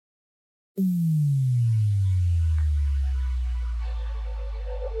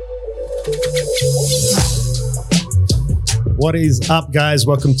What is up, guys?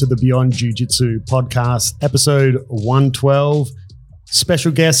 Welcome to the Beyond Jiu-Jitsu podcast, episode 112.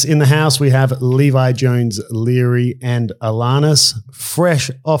 Special guests in the house. We have Levi Jones-Leary and Alanis, fresh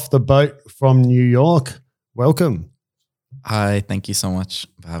off the boat from New York. Welcome. Hi, thank you so much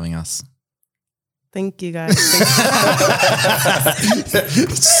for having us. Thank you, guys.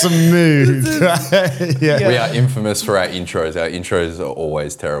 Smooth. Yeah. We are infamous for our intros. Our intros are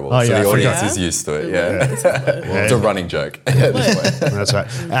always terrible. Oh, so yeah, the I audience forgot. is used to it. Yeah. It's a running joke. at this point. That's right.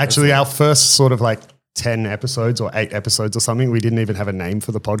 Actually, our first sort of like 10 episodes or 8 episodes or something, we didn't even have a name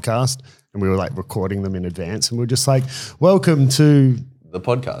for the podcast, and we were like recording them in advance, and we are just like, welcome to The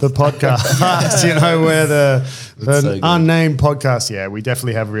podcast. we're the so good. unnamed podcast. Yeah, we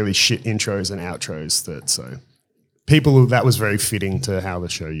definitely have really shit intros and outros that was very fitting to how the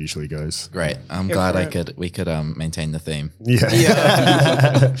show usually goes. Great. I'm Here glad for we could maintain the theme.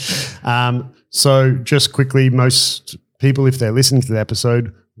 Yeah. So just quickly, most people, if they're listening to the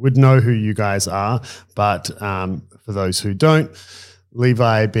episode, would know who you guys are. But for those who don't,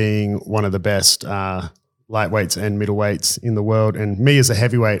 Levi being one of the best lightweights and middleweights in the world, and me as a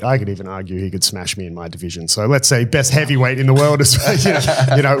heavyweight, I could even argue he could smash me in my division. So let's say best heavyweight in the world is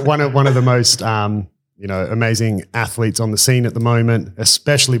one of the most amazing athletes on the scene at the moment,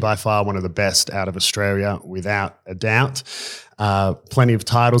 especially by far one of the best out of Australia, without a doubt. Plenty of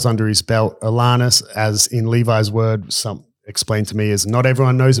titles under his belt. Alanis, as in Levi's word, explained to me, as not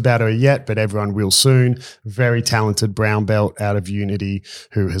everyone knows about her yet, but everyone will soon. Very talented brown belt out of Unity,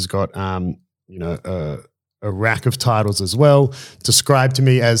 who has got a rack of titles as well. Described to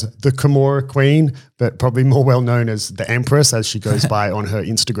me as the Kimura Queen, but probably more well known as the Empress, as she goes by on her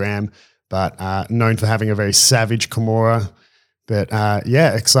Instagram, but known for having a very savage Kimura. But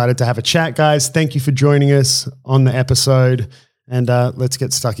excited to have a chat, guys. Thank you for joining us on the episode, and let's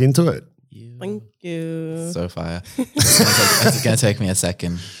get stuck into it. Thank you. So fire. It's going to take me a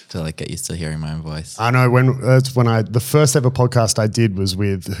second to get used to hearing my own voice. I know the first ever podcast I did was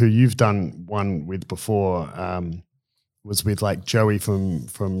with who you've done one with before, was with Joey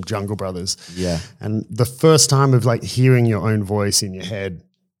from Jungle Brothers. Yeah. And the first time of hearing your own voice in your head,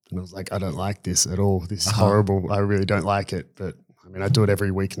 and I was like, I don't like this at all. This is horrible. I really don't like it. But I mean, I do it every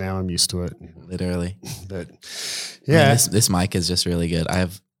week now. I'm used to it. Literally. But yeah. yeah. This mic is just really good.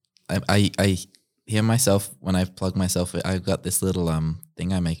 I hear myself when I plug myself. I've got this little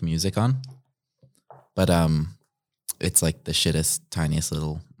thing I make music on, but it's like the shittest, tiniest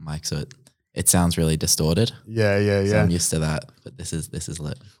little mic, so it sounds really distorted. Yeah. So I'm used to that, but this is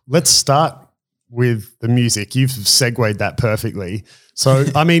lit. Let's start with the music. You've segued that perfectly. So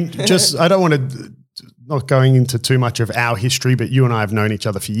I mean, I don't want to. Not going into too much of our history, but you and I have known each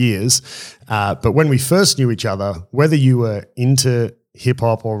other for years. But when we first knew each other, whether you were into hip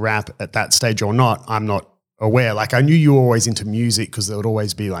hop or rap at that stage or not, I'm not aware. I knew you were always into music because there would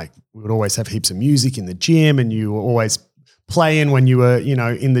always be we would always have heaps of music in the gym, and you were always playing when you were,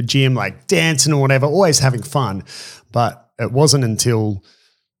 in the gym, dancing or whatever, always having fun. But it wasn't until,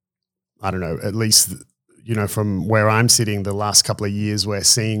 I don't know, at least, from where I'm sitting the last couple of years, we're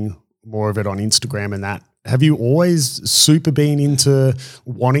seeing more of it on Instagram and that. Have you always super been into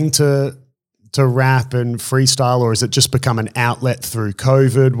wanting to rap and freestyle, or has it just become an outlet through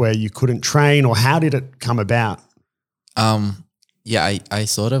COVID where you couldn't train, or how did it come about? Yeah, I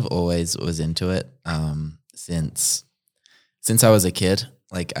sort of always was into it since I was a kid.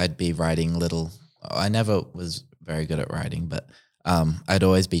 I'd be writing I never was very good at writing, but I'd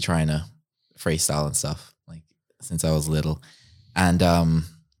always be trying to freestyle and stuff since I was little. And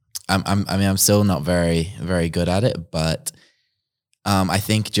I'm still not very, very good at it, but I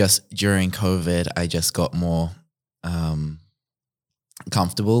think just during COVID, I just got more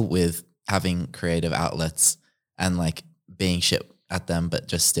comfortable with having creative outlets and being shit at them, but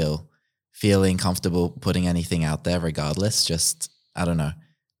just still feeling comfortable putting anything out there regardless. Just, I don't know,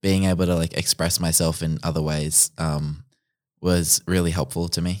 being able to express myself in other ways was really helpful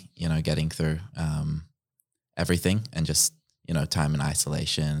to me, getting through everything and just, time in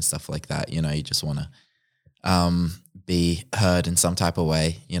isolation and stuff like that. You just want to be heard in some type of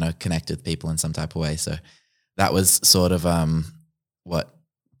way, connect with people in some type of way. So that was sort of what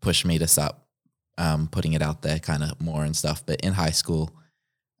pushed me to start putting it out there kind of more and stuff. But in high school,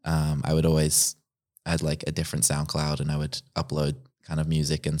 I had a different SoundCloud, and I would upload kind of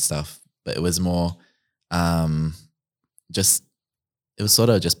music and stuff. But it was more it was sort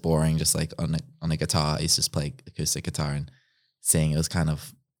of just boring, just on a guitar. I used to just play acoustic guitar and sing. It was kind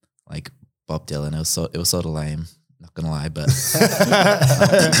of like Bob Dylan. It was sort of lame, not gonna lie, but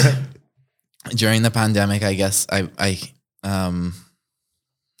during the pandemic, I guess I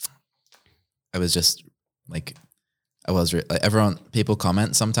was just like, people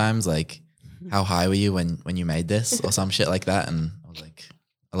comment sometimes like, how high were you when you made this or some shit like that? And I was like,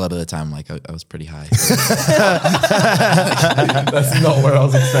 a lot of the time, like I was pretty high. That's not where I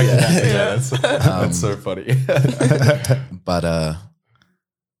was expecting that to go. That's so funny.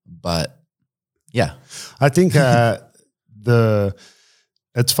 But yeah, I think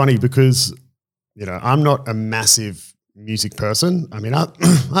it's funny because, you know, I'm not a massive music person. I mean,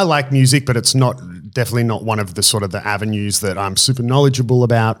 I like music, but it's definitely not one of the sort of the avenues that I'm super knowledgeable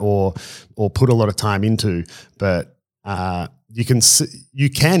about or put a lot of time into. But you can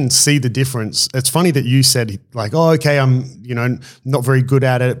see the difference. It's funny that you said like, oh, okay, I'm, you know, not very good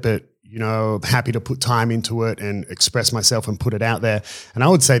at it, but you know, happy to put time into it and express myself and put it out there. And I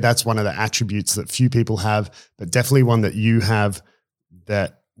would say that's one of the attributes that few people have, but definitely one that you have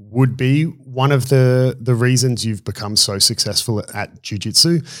that would be one of the reasons you've become so successful at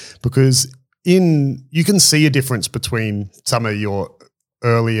jiu-jitsu, because you can see a difference between some of your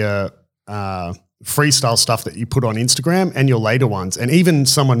earlier freestyle stuff that you put on Instagram and your later ones. And even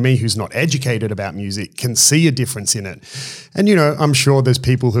someone, me, who's not educated about music can see a difference in it. And, you know, I'm sure there's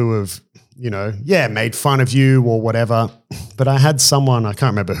people who have, you know, made fun of you or whatever. But I had someone, I can't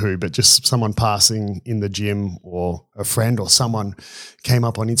remember who, but just someone passing in the gym or a friend or someone came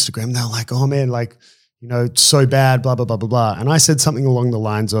up on Instagram. They're like, oh man, like, you know, it's so bad, blah, blah, blah, blah, blah. And I said something along the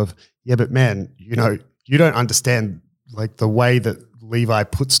lines of, yeah, but man, you know, you don't understand like the way that Levi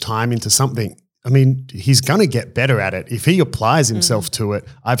puts time into something. I mean, he's going to get better at it. If he applies himself to it,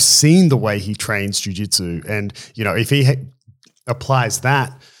 I've seen the way he trains jiu-jitsu. And, you know, if he applies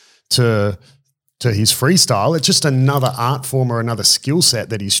that to his freestyle, it's just another art form or another skill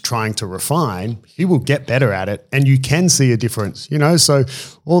set that he's trying to refine. He will get better at it. And you can see a difference, you know. So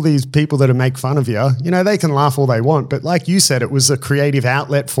all these people that make fun of you, you know, they can laugh all they want. But like you said, it was a creative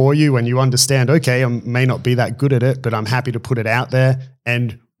outlet for you and you understand, okay, I may not be that good at it, but I'm happy to put it out there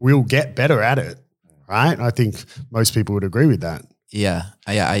and we'll get better at it, right? I think most people would agree with that. Yeah.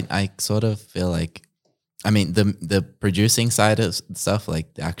 I sort of feel like, I mean, the producing side of stuff,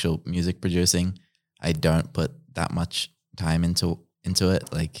 like the actual music producing, I don't put that much time into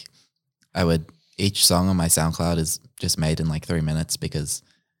it. Like each song on my SoundCloud is just made in like 3 minutes because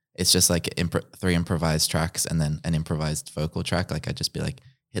it's just like 3 improvised tracks and then an improvised vocal track. Like I'd just be like,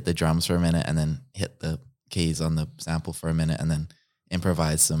 hit the drums for a minute and then hit the keys on the sample for a minute and then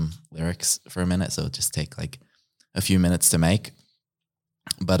improvise some lyrics for a minute. So it'll just take like a few minutes to make.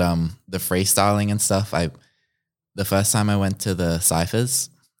 But the freestyling and stuff, the first time I went to the Cyphers,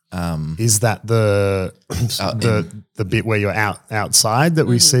 is that the bit where you're outside that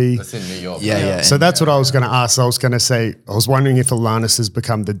we see? That's in New York. Yeah. So that's what I was going to ask. I was going to say, I was wondering if Alanis has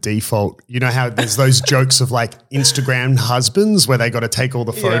become the default. You know how there's those jokes of like Instagram husbands where they got to take all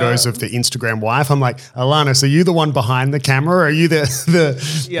the photos of the Instagram wife. I'm like, Alanis, are you the one behind the camera? Are you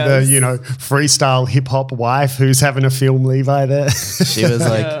the you know, freestyle hip hop wife who's having to film Levi there? She was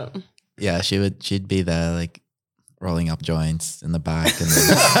like, she'd be there like rolling up joints in the back and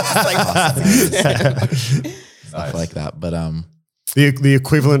stuff like that. But the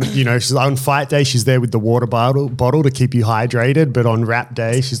equivalent, you know, she's on fight day, she's there with the water bottle to keep you hydrated. But on rap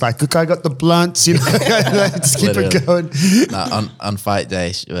day, she's like, look, I got the blunts, you know, let's keep it going. No, on fight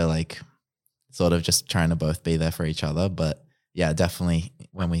day, we're like sort of just trying to both be there for each other. But yeah, definitely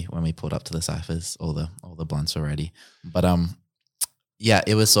when we pulled up to the Cyphers, all the blunts were ready. But yeah,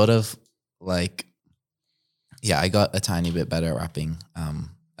 it was sort of like, yeah, I got a tiny bit better at rapping,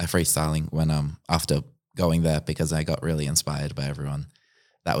 at freestyling when after going there because I got really inspired by everyone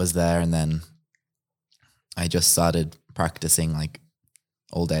that was there, and then I just started practicing like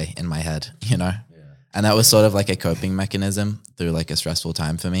all day in my head, you know, and that was sort of like a coping mechanism through like a stressful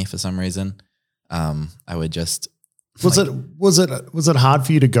time for me for some reason. I would just was it hard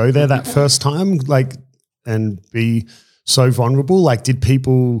for you to go there that first time, like, and be so vulnerable? Like, did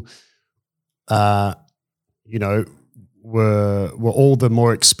people you know, were all the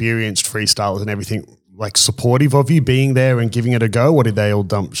more experienced freestylers and everything like supportive of you being there and giving it a go, or did they all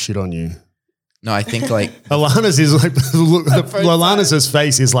dump shit on you? No, I think like Alana's is like Alana's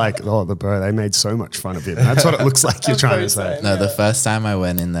face is like, oh, they made so much fun of it. That's what it looks like you're trying to say. No, the first time I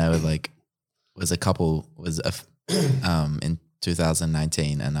went in there was in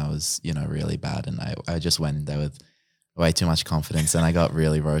 2019, and I was, you know, really bad, and I just went in there with way too much confidence, and I got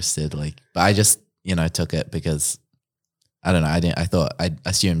really roasted. Like, but I just, you know, took it because I don't know. I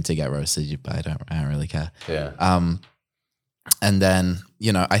assumed to get roasted, but I don't really care. Yeah. And then,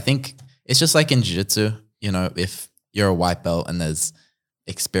 you know, I think it's just like in jiu-jitsu, you know, if you're a white belt and there's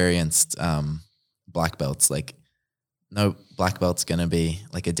experienced black belts, like no black belt's gonna be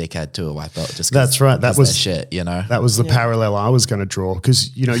like a dickhead to a white belt. Just 'cause, That's right. That was shit, you know. That was the parallel I was going to draw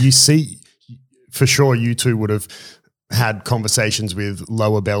because you see, for sure, you two would have had conversations with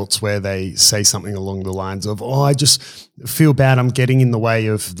lower belts where they say something along the lines of, "Oh, I just feel bad. I'm getting in the way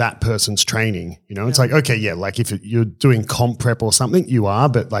of that person's training." It's like, okay, yeah, like if you're doing comp prep or something, you are,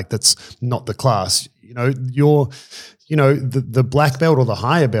 but like that's not the class. You're, the black belt or the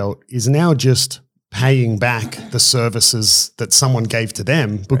higher belt is now just paying back the services that someone gave to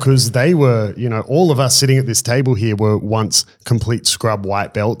them because they were, all of us sitting at this table here were once complete scrub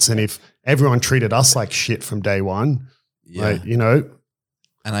white belts. And if everyone treated us like shit from day one,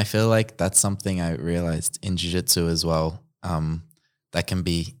 and I feel like that's something I realized in jiu-jitsu as well. That can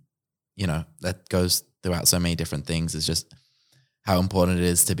be, that goes throughout so many different things. It's just how important it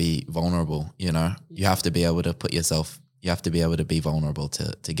is to be vulnerable. You have to be able to you have to be able to be vulnerable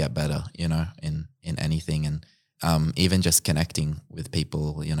to get better, in anything. And even just connecting with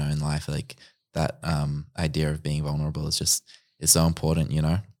people, in life, like that idea of being vulnerable is so important,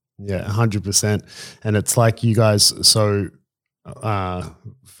 Yeah, 100%. And it's like you guys, so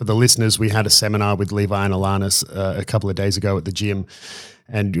for the listeners, we had a seminar with Levi and Alanis a couple of days ago at the gym,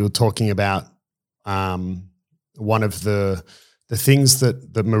 and you were talking about one of the things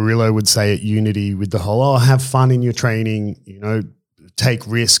that Murillo would say at Unity with the whole, have fun in your training, take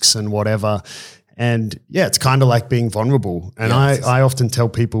risks and whatever. And yeah, it's kind of like being vulnerable. And I often tell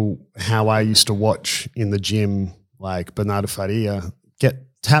people how I used to watch in the gym, like Bernardo Faria get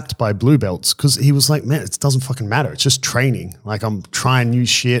tapped by blue belts because he was like, man, it doesn't fucking matter. It's just training. Like I'm trying new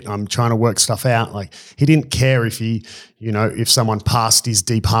shit. I'm trying to work stuff out. Like he didn't care if if someone passed his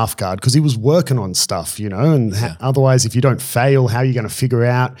deep half guard because he was working on stuff, and otherwise if you don't fail, how are you going to figure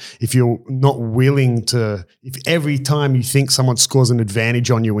out if you're not willing to, if every time you think someone scores an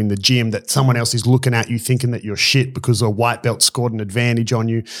advantage on you in the gym that someone else is looking at you thinking that you're shit because a white belt scored an advantage on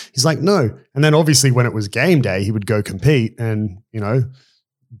you. He's like, no. And then obviously when it was game day, he would go compete and,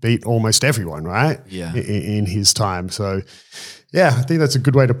 beat almost everyone, right? Yeah. In his time. So yeah, I think that's a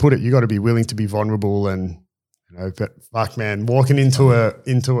good way to put it. You got to be willing to be vulnerable and, but fuck man, walking into a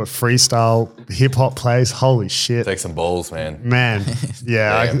freestyle hip hop place, holy shit. Take some balls, man. Man.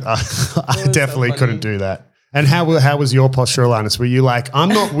 Yeah. I definitely couldn't do that. And how was your posture, Alanis? Were you like, I'm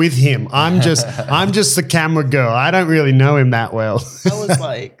not with him. I'm just the camera girl. I don't really know him that well. I was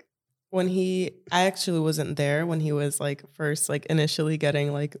like, I actually wasn't there when he was like first like initially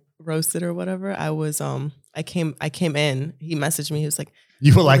getting like roasted or whatever. I was I came in. He messaged me. He was like,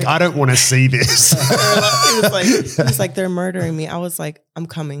 you were like, I don't want to see this. he was like, they're murdering me. I was like, I'm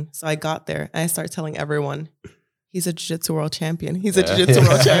coming. So I got there and I started telling everyone, he's a jiu-jitsu world champion. He's a jiu-jitsu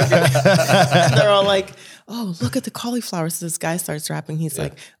world champion. And they're all like, oh, look at the cauliflower. So this guy starts rapping. He's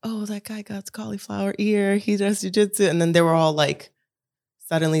like, oh, that guy got cauliflower ear. He does jiu-jitsu. And then they were all like,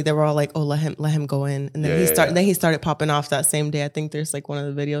 suddenly they were all like, oh, let him go in. And then he started popping off that same day. I think there's like one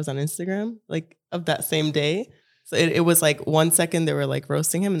of the videos on Instagram, like of that same day. So it was like 1 second they were like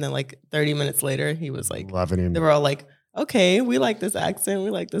roasting him. And then like 30 minutes later, he was like, loving him. They were all like, okay, we like this accent.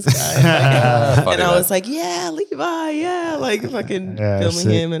 We like this guy. And I was like, yeah, Levi. Yeah. Like fucking filming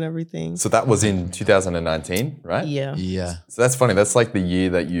him and everything. So that was in 2019, right? Yeah. Yeah. So that's funny. That's like the year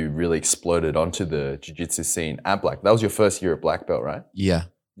that you really exploded onto the jiu-jitsu scene at Black. That was your first year at Black Belt, right? Yeah.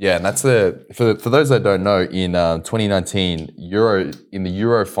 Yeah, and that's for those that don't know, in 2019 in the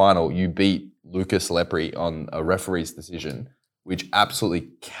Euro final, you beat Lucas Lepri on a referee's decision, which absolutely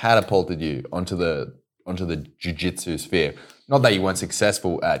catapulted you onto the jiu-jitsu sphere. Not that you weren't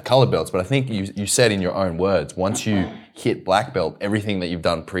successful at color belts, but I think you said in your own words, once you hit black belt, everything that you've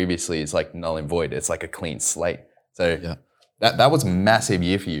done previously is like null and void. It's like a clean slate. So that was a massive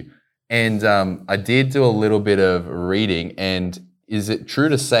year for you. And I did do a little bit of reading, and is it true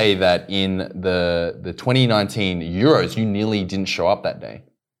to say that in the 2019 Euros, you nearly didn't show up that day?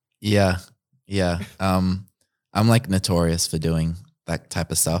 Yeah. I'm like notorious for doing that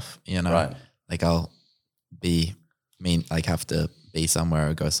type of stuff, Right. Like I'll have to be somewhere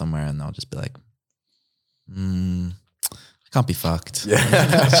or go somewhere, and I'll just be like, I can't be fucked.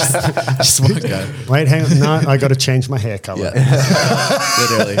 Yeah. just won't go. Wait, hang on. No, I got to change my hair color. Yeah.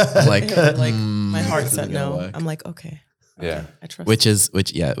 Literally. Like my heart said no. Work. I'm like, okay. Yeah. I trust. Which is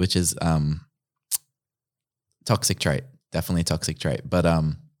toxic trait. Definitely toxic trait. But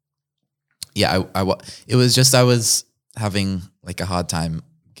it was just I was having like a hard time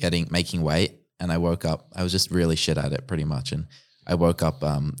making weight, and I woke up. I was just really shit at it pretty much, and I woke up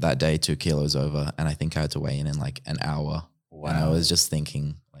that day 2 kilos over, and I think I had to weigh in like an hour. Wow. And I was just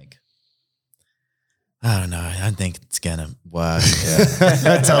thinking like, I don't know. I don't think it's gonna work.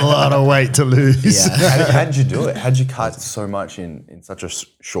 That's a lot of weight to lose. Yeah. How did you do it? How did you cut so much in such a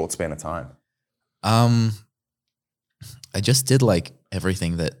short span of time? I just did like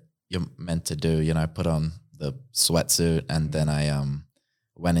everything that you're meant to do. You know, I put on the sweatsuit and then I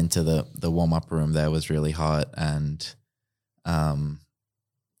went into the warm up room there. It was really hot, and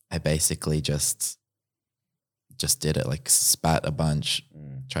I basically just did it, like spat a bunch,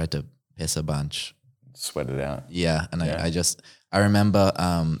 tried to piss a bunch. Sweat it out. Yeah. And I remember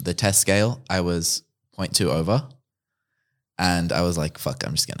the test scale, I was 0.2 over, and I was like, fuck,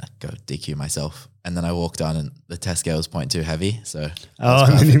 I'm just going to go DQ myself. And then I walked on and the test scale was 0.2 heavy. So Oh,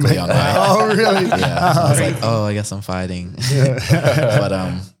 and then you made, on my, oh, really? yeah. I was like, oh, I guess I'm fighting.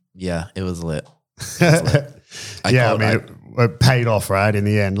 But yeah, it was lit. It paid off, right? In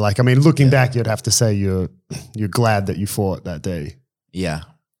the end, like, I mean, looking back, you'd have to say you're glad that you fought that day. Yeah.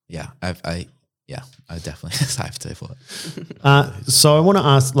 I definitely have to for it. So I want to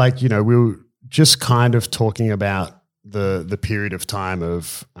ask, like, you know, we were just kind of talking about the period of time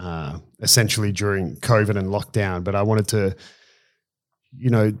of essentially during COVID and lockdown, but I wanted to, you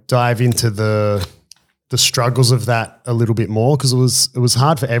know, dive into the struggles of that a little bit more, because it was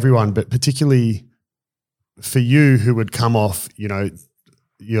hard for everyone, but particularly for you, who would come off, you know,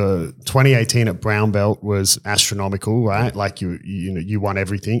 your 2018 at brown belt was astronomical, right? Like you won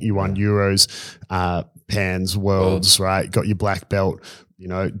everything. You won Euros, Pans, Worlds, right? Got your black belt. You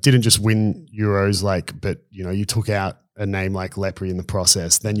know, didn't just win Euros, like, but you know, you took out a name like Lepri in the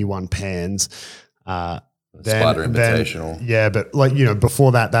process. Then you won Pans. Spider Invitational. Yeah, but like, you know,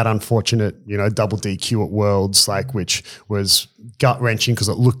 before that unfortunate, you know, double DQ at Worlds, like, which was gut wrenching because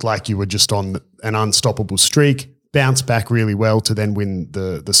it looked like you were just on an unstoppable streak. Bounced back really well to then win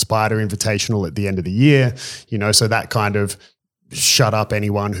the Spider Invitational at the end of the year, you know, so that kind of shut up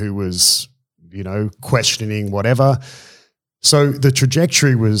anyone who was, you know, questioning whatever. So the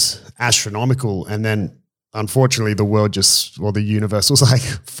trajectory was astronomical. And then unfortunately the world the universe was like,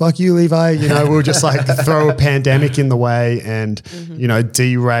 fuck you, Levi, you know, we'll just like throw a pandemic in the way and, you know,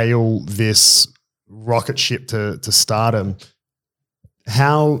 derail this rocket ship to stardom.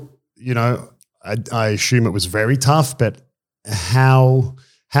 How, you know, I assume it was very tough, but how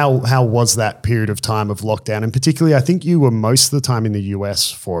was that period of time of lockdown? And particularly, I think you were most of the time in the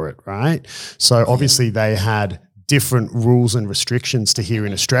US for it, right? So obviously they had different rules and restrictions to here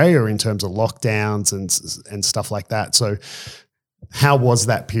in Australia in terms of lockdowns and stuff like that. So how was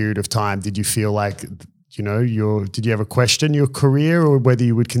that period of time? Did you feel like, you know, did you ever question your career or whether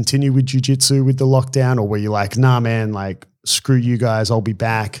you would continue with jiu-jitsu with the lockdown, or were you like, nah, man, like, screw you guys, I'll be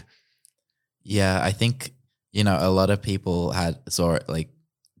back? Yeah, I think, you know, a lot of people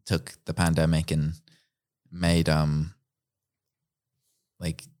took the pandemic and made,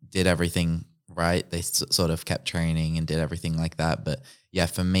 did everything right. They sort of kept training and did everything like that. But yeah,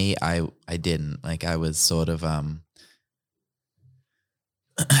 for me, I didn't. Like, I was sort of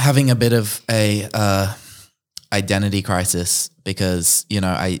having a bit of a identity crisis because, you know,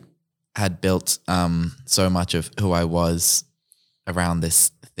 I had built so much of who I was around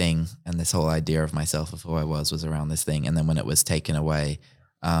this thing, and this whole idea of myself of who I was around this thing. And then when it was taken away,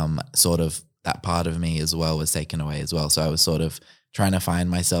 sort of that part of me as well was taken away as well. So I was sort of trying to find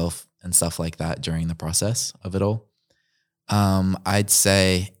myself and stuff like that during the process of it all. I'd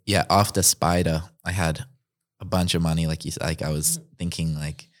say, yeah, after Spider, I had a bunch of money. Like you said, like I was thinking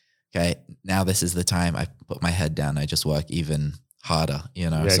like, okay, now this is the time I put my head down. I just work even harder, you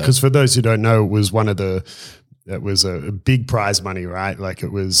know? Yeah, because for those who don't know, it was that was a big prize money, right? Like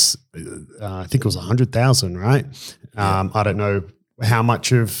it was, I think it was 100,000, right? I don't know how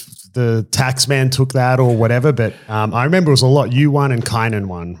much of the tax man took that or whatever, but I remember it was a lot. You won and Kynan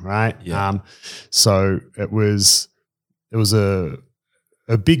won, right? Yeah. So it was a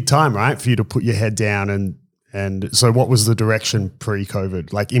big time, right, for you to put your head down. And so what was the direction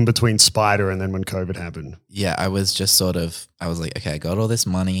pre-COVID, like in between Spider and then when COVID happened? Yeah, I was just I was like, okay, I got all this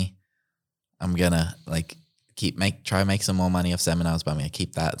money. I'm going to like try to make some more money off seminars, but I'm going to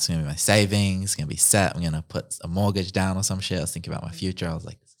keep that. It's going to be my savings. It's going to be set. I'm going to put a mortgage down or some shit. I was thinking about my future. I was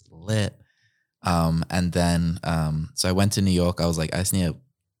like, this is lit. And then, so I went to New York. I was like, I just need to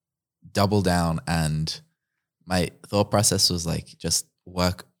double down. And my thought process was like, just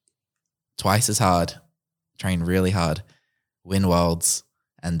work twice as hard, train really hard, win worlds,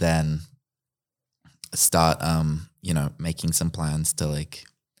 and then start, you know, making some plans to like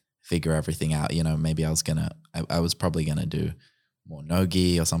figure everything out. You know, maybe I was probably going to do more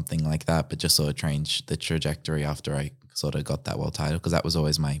no-gi or something like that, but just sort of change the trajectory after I sort of got that world title, because that was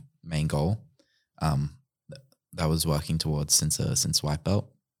always my main goal that I was working towards since white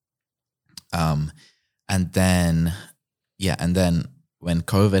belt. And then when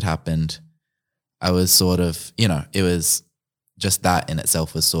COVID happened, I was sort of, it was just that in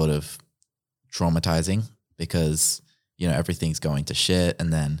itself was sort of traumatizing because, everything's going to shit.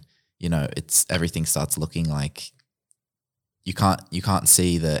 And then, everything starts looking like you can't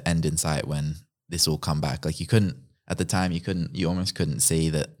see the end in sight when this will come back. Like you almost couldn't see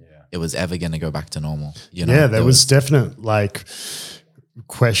that it was ever going to go back to normal. Yeah, there was definite like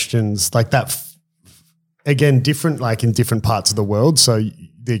questions like that. Again, different, like in different parts of the world. So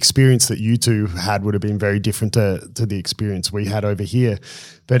the experience that you two had would have been very different to the experience we had over here.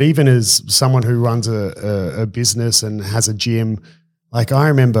 But even as someone who runs a business and has a gym, like I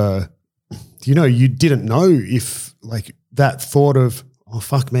remember, you didn't know if like that thought of, oh,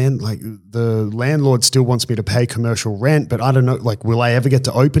 fuck, man, like the landlord still wants me to pay commercial rent, but I don't know, like, will I ever get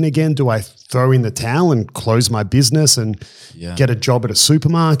to open again? Do I throw in the towel and close my business and get a job at a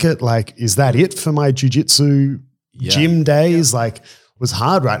supermarket? Like, is that it for my jiu-jitsu gym days? Like, was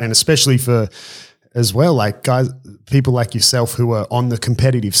hard, right? And especially for, as well, like guys, people like yourself who are on the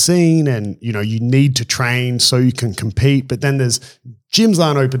competitive scene and, you need to train so you can compete, but then there's gyms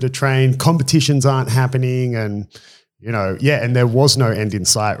aren't open to train, competitions aren't happening and, and there was no end in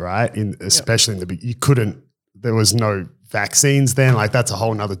sight, right? Especially in there was no vaccines then. Like that's a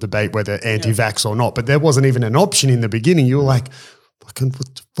whole nother debate whether anti-vax or not, but there wasn't even an option in the beginning. You were like, fucking,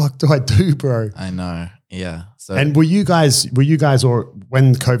 what the fuck do I do, bro? I know. Yeah. So, and were you guys, or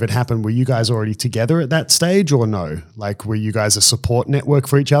when COVID happened, were you guys already together at that stage or no? Like, were you guys a support network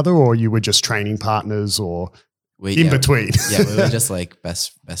for each other or you were just training partners or in between? Yeah. We were just like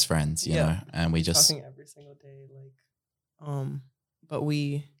best friends, you know, and we just talking every single day. But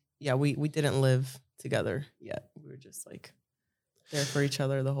we didn't live together yet. We were just like there for each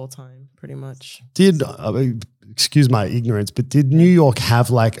other the whole time, pretty much. Excuse my ignorance, but did New York have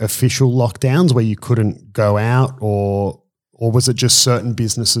like official lockdowns where you couldn't go out or was it just certain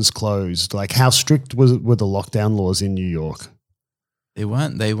businesses closed? Like how strict were the lockdown laws in New York? They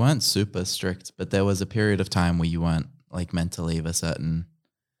weren't super strict, but there was a period of time where you weren't like meant to leave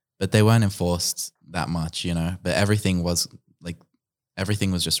but they weren't enforced that much, but everything was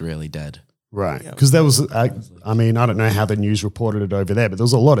just really dead. Right. Because there was, I don't know how the news reported it over there, but there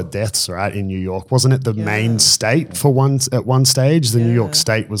was a lot of deaths, right, in New York. Wasn't it the main state at one stage? The New York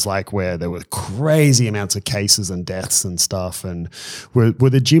state was like where there were crazy amounts of cases and deaths and stuff. And were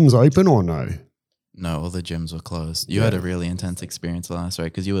the gyms open or no? No, all the gyms were closed. You had a really intense experience last, right?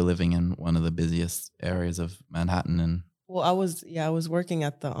 Because you were living in one of the busiest areas of Manhattan and... Well, I was working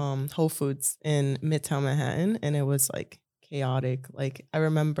at the Whole Foods in Midtown Manhattan and it was like chaotic. Like I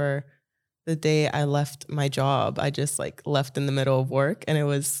remember the day I left my job, I just like left in the middle of work and it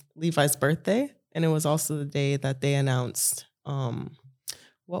was Levi's birthday. And it was also the day that they announced,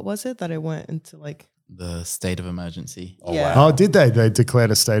 what was it that I went into like? The state of emergency. Oh, wow. Oh, did they? They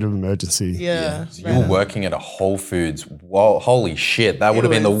declared a state of emergency. Yeah. So you were working at a Whole Foods. Whoa, holy shit. That would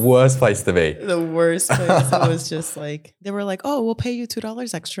have been the worst place to be. The worst place. It was just like, they were like, oh, we'll pay you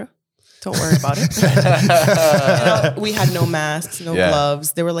 $2 extra. Don't worry about it. We had no masks, no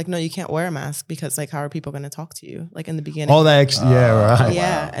gloves. They were like, no, you can't wear a mask because like, how are people going to talk to you? Like in the beginning. Oh, they actually, right.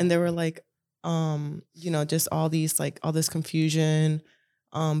 Yeah. Wow. And they were like, just all this confusion.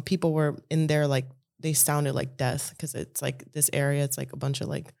 People were in there like, they sounded like death because it's like this area, it's like a bunch of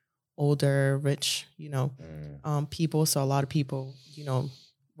like older, rich, people. So a lot of people,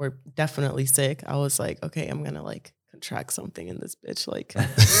 were definitely sick. I was like, okay, I'm going to like contract something in this bitch. Like,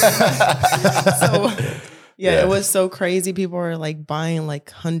 it was so crazy. People were like buying like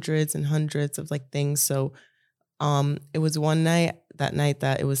hundreds and hundreds of like things. So it was that night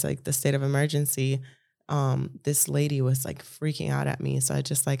that it was like the state of emergency. This lady was like freaking out at me. So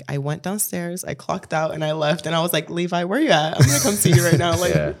I went downstairs, I clocked out and I left and I was like, Levi, where you at? I'm going to come see you right now.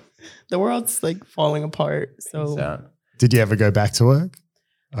 Like the world's like falling apart. So did you ever go back to work?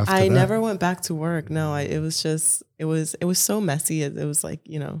 I never went back to work. No, it was so messy. It was like,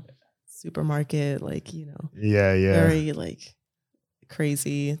 supermarket, like, very like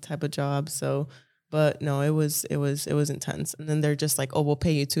crazy type of job. So, but no, it was intense. And then they're just like, oh, we'll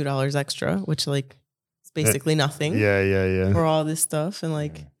pay you $2 extra, which like, basically nothing. Yeah. For all this stuff and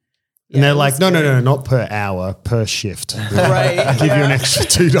like, and they're like, no, not per hour, per shift. Right. I'll give you an extra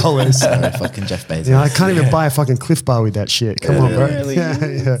 $2. Fucking Jeff Bezos. I can't even buy a fucking Cliff Bar with that shit. Come on, bro. Really.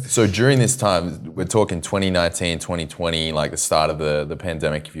 Yeah. So during this time, we're talking 2019, 2020, like the start of the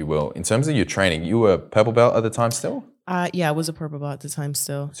pandemic, if you will. In terms of your training, you were purple belt at the time still? I was a purple belt at the time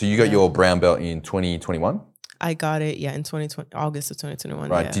still. So you got your brown belt in 2021? I got it, in 2020, August of 2021.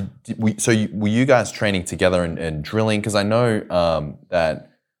 Right. Yeah. Were you guys training together and drilling? Because I know that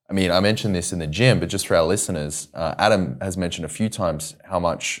I mean, I mentioned this in the gym, but just for our listeners, Adam has mentioned a few times how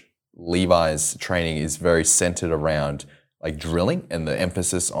much Levi's training is very centered around like drilling and the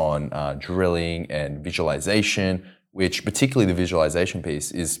emphasis on drilling and visualization, which particularly the visualization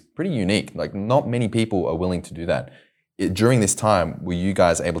piece is pretty unique. Like not many people are willing to do that. During this time, were you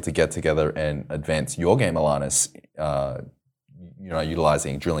guys able to get together and advance your game, Alanis,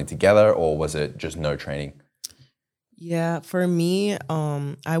 utilizing drilling together, or was it just no training? Yeah, for me,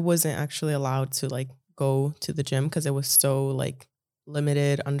 I wasn't actually allowed to like go to the gym because it was so like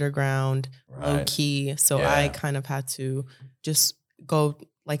limited, underground, low key. So I kind of had to just go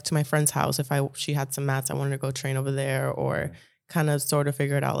like to my friend's house if she had some mats. I wanted to go train over there, or kind of sort of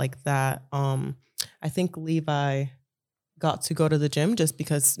figure it out like that. I think Levi got to go to the gym just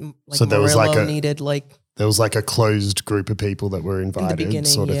because like so there was needed like. There was like a closed group of people that were invited. In the beginning,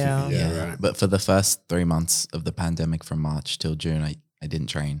 sort of, yeah. Right. But for the first 3 months of the pandemic, from March till June, I didn't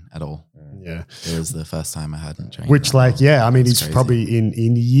train at all. Yeah. It was the first time I hadn't trained. Which at all. I mean, it's crazy. probably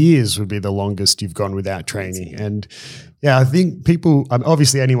in years would be the longest you've gone without training. And yeah, I think people,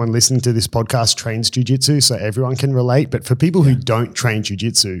 obviously anyone listening to this podcast trains jiu-jitsu, so everyone can relate. But for people who don't train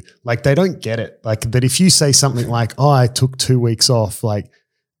jiu-jitsu, like they don't get it. Like that if you say something like, oh, I took 2 weeks off, like,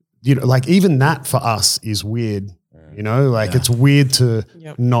 you know, like even that for us is weird. You know, like it's weird to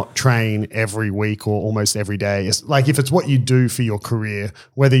not train every week or almost every day. It's like if it's what you do for your career,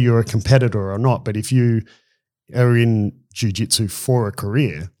 whether you're a competitor or not, but if you are in jiu-jitsu for a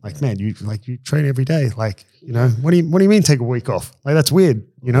career, like, man, you train every day. Like, you know, what do you mean take a week off? Like that's weird.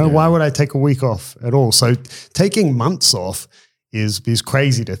 You know, why would I take a week off at all? So taking months off is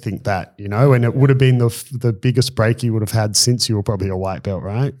crazy to think that, you know, and it would have been the biggest break you would have had since you were probably a white belt,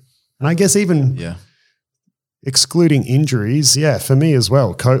 right? And I guess even excluding injuries, for me as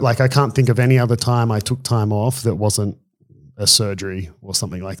well. Like I can't think of any other time I took time off that wasn't a surgery or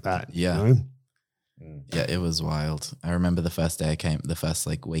something like that. Yeah. You know? Yeah, it was wild. I remember the first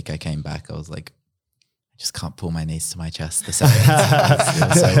like week I came back, I was like, I just can't pull my knees to my chest. It was so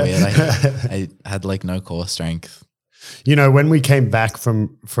weird. I had like no core strength. You know, when we came back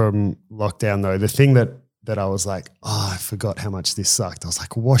from lockdown though, the thing that I was like, oh, I forgot how much this sucked. I was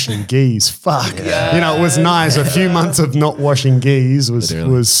like, washing gis, fuck. Yeah. You know, it was nice. A few months of not washing gis was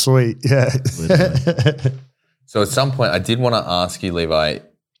sweet. Yeah. So at some point, I did want to ask you, Levi,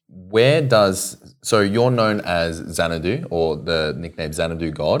 so you're known as Xanadu, or the nickname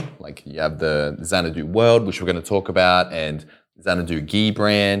Xanadu God. Like you have the Xanadu World, which we're going to talk about, and Xanadu Gi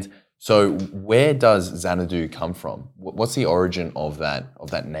brand. So where does Xanadu come from? What's the origin of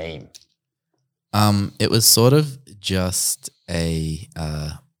that name? It was sort of just a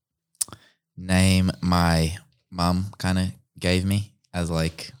name my mum kind of gave me as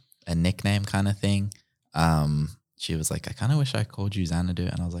like a nickname kind of thing. She was like, I kind of wish I called you Xanadu.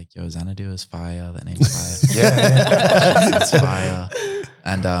 And I was like, yo, Xanadu is fire. That name's fire. Yeah. It's fire.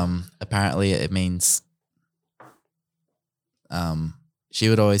 And apparently it means, she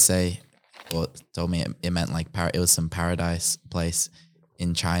would always say, or told me it meant like, it was some paradise place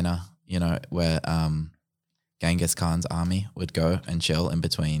in China, you know, where Genghis Khan's army would go and chill in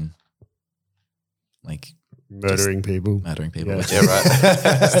between, like Murdering people. Yeah. Yeah, right.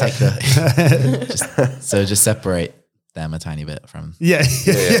 Just separate them a tiny bit from. Yeah.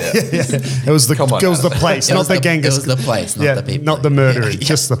 It was the place, not the Genghis. It was the place, not the people. Not the murdering,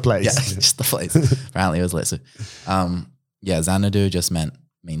 just the place. Yeah, just the place. Apparently it was lit. So, Xanadu just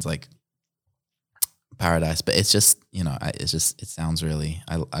means like paradise, but it's just, you know, it sounds really,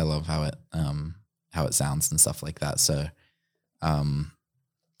 I love how it sounds and stuff like that. So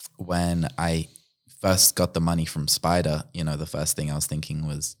when I first got the money from Spider, you know, the first thing I was thinking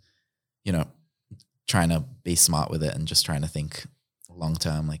was, you know, trying to be smart with it and just trying to think long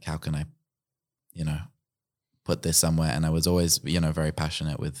term, like how can I, you know, put this somewhere. And I was always, you know, very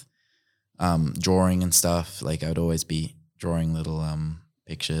passionate with drawing and stuff. Like I would always be drawing little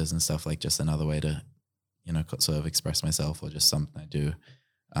pictures and stuff, like just another way to, you know, sort of express myself, or just something I do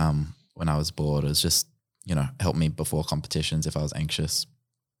when I was bored. It was just, you know, help me before competitions if I was anxious.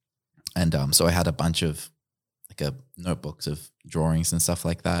 And so I had a bunch of notebooks of drawings and stuff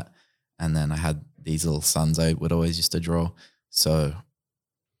like that. And then I had these little suns I would always used to draw. So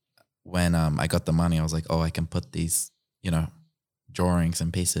when I got the money, I was like, oh, I can put these, you know, drawings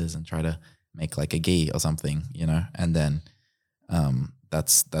and pieces and try to make like a gi or something, you know. And then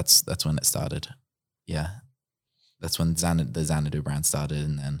that's when it started. Yeah, that's when the Xanadu brand started.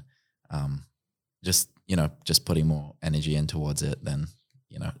 And then just putting more energy in towards it, then,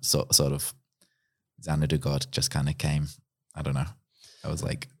 you know, sort of Xanadu God just kind of came. I don't know. I was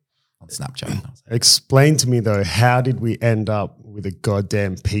like, on Snapchat. And I was like, Explain to me though, how did we end up with a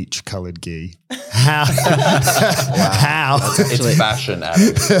goddamn peach colored gi? How? How? It's fashion,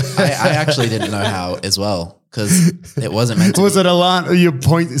 Adam. I actually didn't know how as well because it wasn't meant to Was be. it Alana? You're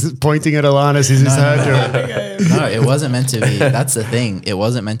pointing at Alana. Is this her doing? No, it wasn't meant to be. That's the thing. It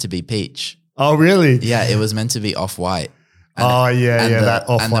wasn't meant to be peach. Oh, really? Yeah, it was meant to be off-white. Oh, yeah, And that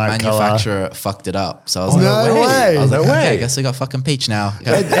and the off-white color. manufacturer fucked it up. So I was like, No oh, way. I was like, No okay, I way. guess we got fucking peach now.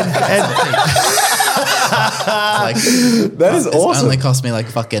 Like, That is it's awesome. only cost me like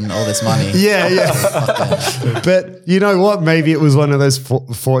fucking all this money. Yeah. Fucking- But you know what? Maybe it was one of those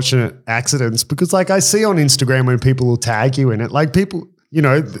fortunate accidents because, like, I see on Instagram when people will tag you in it, like people, you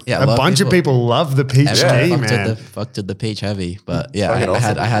know, Yeah, a a lot of bunch of people- people love the peach Everyone gi, fucked man. fucked with the peach heavy. But yeah, Fucking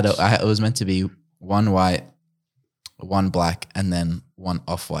awesome. it was meant to be one white, one black, and then one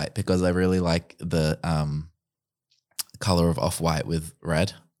off-white because I really like the color of off-white with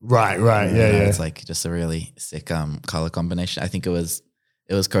red. Right. You know, Yeah. It's like just a really sick color combination. I think it was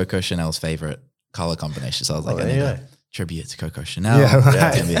Coco Chanel's favorite color combination. So I was like, I need a tribute to Coco Chanel. Yeah,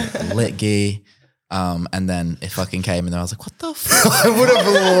 right. It's gonna be lit gi. And then it fucking came and I was like, what the fuck? I would have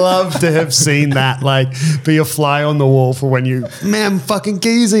loved to have seen that, like, be a fly on the wall for when you, man, fucking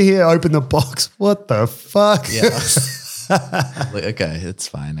geezer here, open the box. What the fuck? Yeah. Like, okay, it's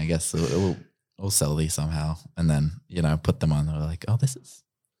fine. I guess we'll sell these somehow. And then, you know, put them on. They're like, oh, this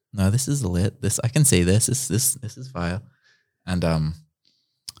is lit. This, I can see this. This is fire. And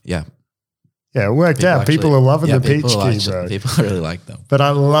yeah. Yeah, it worked out. People are loving the peach gi, bro. People really like them. But I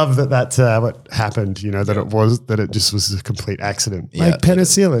love that that's what happened, you know, that it just was a complete accident. Yeah. Like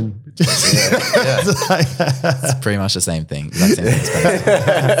penicillin. It's like- It's pretty much the same thing. Exact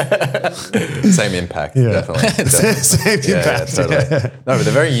same thing. Same impact, Yeah. definitely. Same impact. Totally. No, but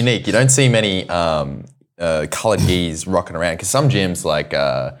they're very unique. You don't see many colored gis rocking around because some gyms like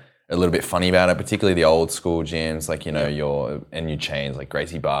are a little bit funny about it, particularly the old school gyms, like, you know, your NU chains like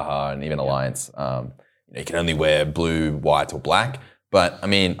Gracie Baja and even Alliance. You know, you can only wear blue, white, or black. But I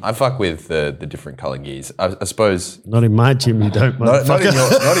mean, I fuck with the different color gis. I suppose Not in my gym, you don't, not motherfucker.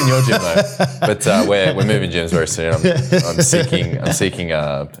 not in your gym though. But we're moving gyms very soon. I'm seeking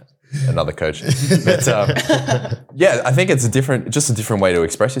another coach. But yeah, I think it's just a different way to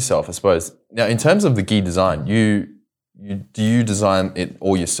express yourself, I suppose. Now, in terms of the gi design, do you design it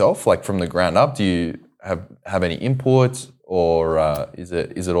all yourself, like from the ground up? Do you have any input, or is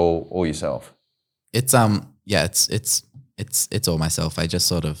it all yourself? It's it's all myself. I just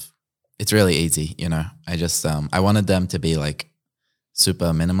sort of, it's really easy, you know. I just I wanted them to be like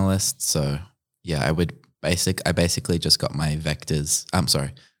super minimalist. So yeah, I basically just got my vectors.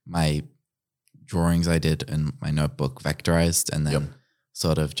 My drawings I did in my notebook vectorized, and then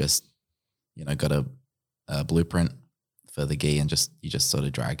sort of just, you know, got a blueprint for the gi, and you just sort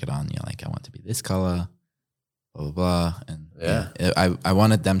of drag it on. You're like, I want to be this color, blah blah blah, and I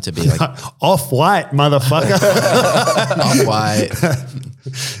wanted them to be like Off-white, motherfucker. off-white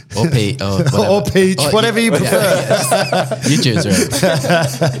or peach, Or peach, whatever you prefer. You choose, right?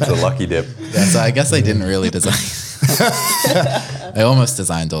 It's a lucky dip. Yeah, so I guess I didn't really design. I almost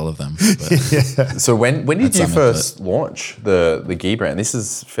designed all of them. But So when did you some first launch the gi brand? This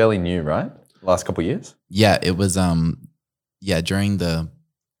is fairly new, right? Last couple of years? yeah, it was during the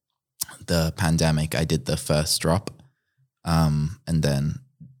pandemic I did the first drop. And then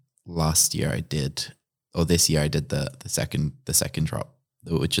this year I did the second drop,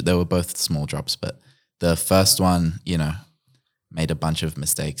 which they were both small drops, but the first one, you know, made a bunch of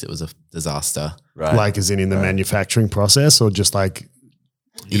mistakes. It was a disaster. Right. Like as in the manufacturing process, or just like,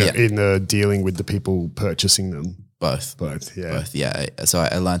 you know, Yeah. in the dealing with the people purchasing them? Both. Both, yeah. Both, yeah. So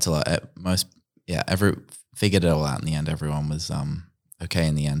I learned a lot. Figured it all out in the end. Everyone was okay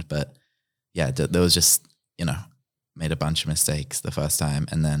in the end, but yeah, there was just, you know, made a bunch of mistakes the first time,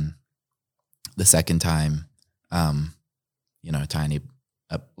 and then the second time, you know,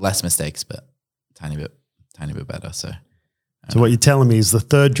 less mistakes, but tiny bit better. So So what you're telling me is the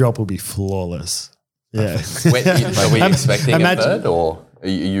third drop will be flawless. Yeah. Are we expecting Imagine- a third, or are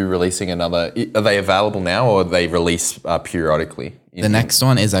you releasing another? Are they available now, or are they release periodically? the next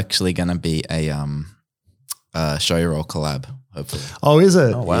one is actually going to be a show your roll collab, hopefully. Oh, is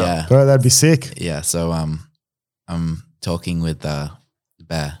it? Oh, wow. Yeah. Bro, that'd be sick. Yeah, so I'm talking with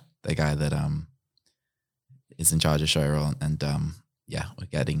Bear, the guy that is in charge of Showroll, and yeah, we're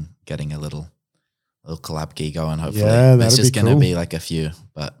getting a little collab gi going. Hopefully, Yeah, it's that'd just be gonna cool. be like a few,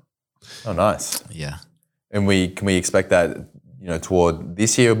 but Oh, nice. yeah, And can we expect that, you know, toward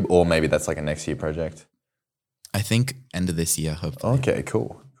this year, or maybe that's like a next year project? I think end of this year, hopefully. Okay,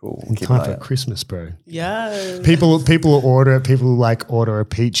 cool. Cool. In Keep an time eye for out. Christmas, bro. Yeah. People order a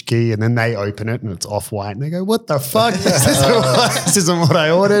peach key and then they open it and it's off-white and they go, what the fuck? This isn't what I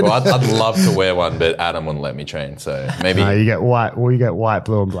ordered. Well, I'd love to wear one, but Adam wouldn't let me train. So maybe. You get white. Well, you get white,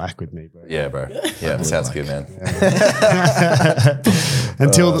 blue, and black with me, bro. Yeah, bro. Yeah, sounds good, man.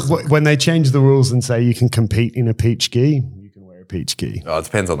 When they change the rules and say you can compete in a peach key, you can wear a peach key. Oh, it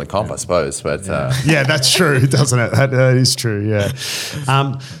depends on the comp, I suppose. But Yeah, that's true, doesn't it? That is true, yeah.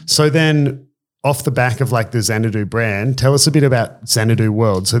 So then off the back of like the Xanadu brand, tell us a bit about Xanadu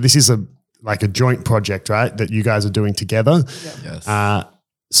World. So this is a joint project, right, that you guys are doing together. Yes.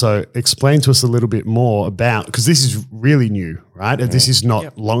 So explain to us a little bit more about, because this is really new, right? This is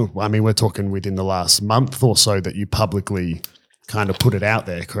not long. I mean, we're talking within the last month or so that you publicly kind of put it out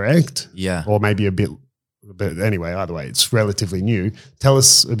there, correct? Yeah. Or maybe a bit anyway, either way, it's relatively new. Tell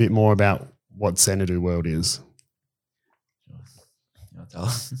us a bit more about what Xanadu World is.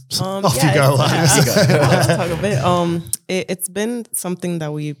 Off you go, Linus. Let's talk a bit. It's been something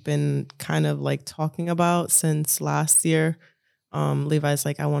that we've been kind of like talking about since last year. Levi's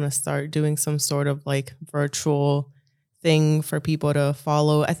like, I want to start doing some sort of like virtual thing for people to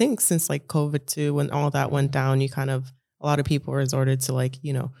follow. I think since like COVID too, when all that went down, a lot of people resorted to like,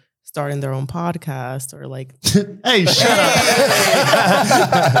 starting their own podcast or like, hey, shut up.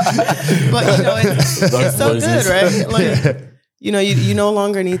 But it's so good, right? Like, you no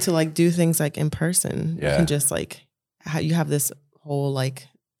longer need to like do things like in person. Yeah. You can just like, you have this whole like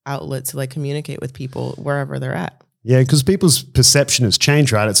outlet to like communicate with people wherever they're at. Yeah, because people's perception has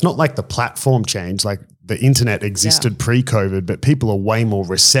changed, right? It's not like the platform changed, like the internet existed pre-COVID, but people are way more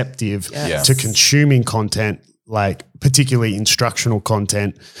receptive Yes. to consuming content, like particularly instructional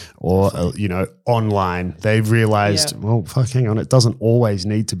content or, online. They've realized, well, fuck, hang on, it doesn't always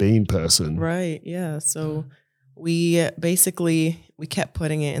need to be in person. Right. Yeah. So we kept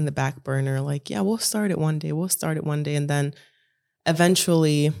putting it in the back burner, like, yeah, we'll start it one day. And then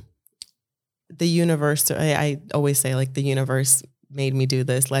eventually the universe, I always say like the universe made me do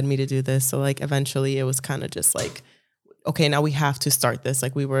this, led me to do this. So like eventually it was kind of just like, okay, now we have to start this.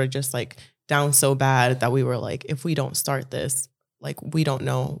 Like we were just like down so bad that we were like, if we don't start this, like we don't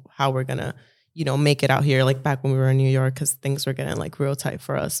know how we're gonna, make it out here. Like back when we were in New York, because things were getting like real tight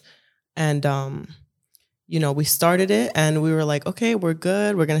for us. And we started it and we were like, okay, we're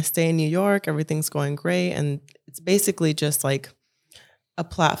good. We're gonna stay in New York. Everything's going great. And it's basically just like a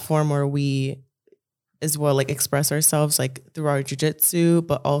platform where we as well like express ourselves like through our jiu-jitsu,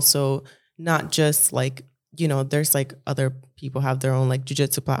 but also not just like, there's like other people have their own like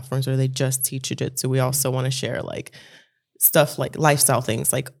jiu-jitsu platforms where they just teach jiu-jitsu. We also want to share like stuff like lifestyle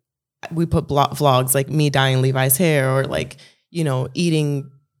things. Like we put vlogs like me dyeing Levi's hair or like, eating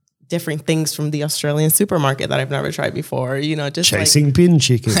different things from the Australian supermarket that I've never tried before, just chasing like, bin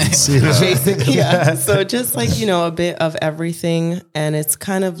chickens. yeah. So just like, a bit of everything. And it's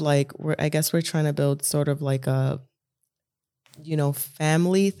kind of like, we're trying to build sort of like a,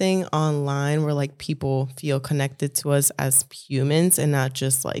 family thing online where like people feel connected to us as humans and not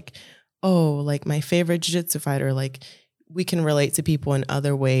just like, oh, like my favorite jiu-jitsu fighter. Like we can relate to people in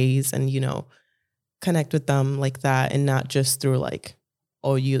other ways and, connect with them like that and not just through like,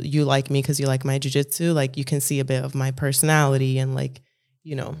 oh, you like me because you like my jiu-jitsu. Like you can see a bit of my personality and like,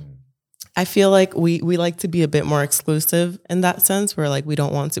 I feel like we like to be a bit more exclusive in that sense where like we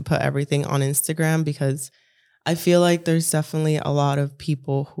don't want to put everything on Instagram because I feel like there's definitely a lot of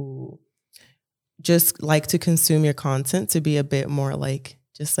people who just like to consume your content to be a bit more like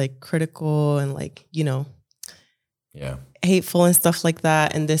just like critical and like, hateful and stuff like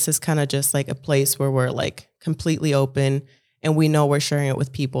that. And this is kind of just like a place where we're like completely open and we know we're sharing it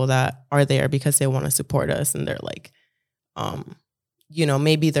with people that are there because they want to support us and they're like,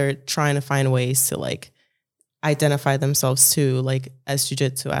 maybe they're trying to find ways to like identify themselves too, like as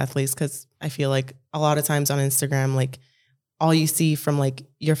jiu-jitsu athletes. Cause I feel like a lot of times on Instagram, like all you see from like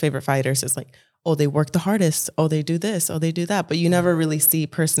your favorite fighters is like, oh, they work the hardest. Oh, they do this. Oh, they do that. But you never really see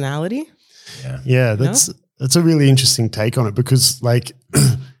personality. Yeah. That's a really interesting take on it because like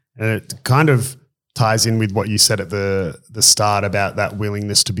it kind of ties in with what you said at the start about that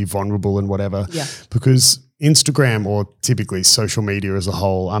willingness to be vulnerable and whatever. Yeah. Because Instagram or typically social media as a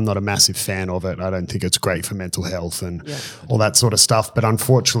whole, I'm not a massive fan of it. I don't think it's great for mental health and all that sort of stuff. But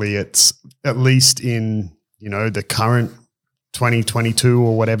unfortunately, it's at least in, the current 2022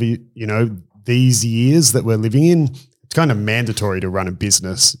 or whatever, these years that we're living in, it's kind of mandatory to run a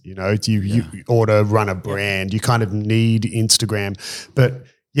business, you or to run a brand. You kind of need Instagram. But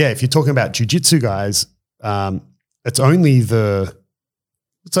yeah, if you're talking about jiu-jitsu guys, it's only the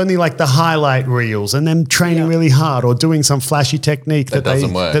it's only like the highlight reels and them training really hard or doing some flashy technique that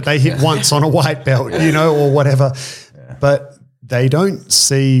they hit once on a white belt, you know, or whatever. Yeah. But they don't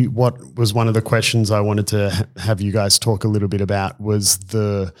see what was one of the questions I wanted to have you guys talk a little bit about was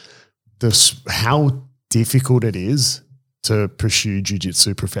the how difficult it is to pursue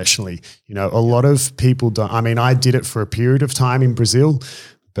jiu-jitsu professionally. You know, a lot of people don't. I mean, I did it for a period of time in Brazil,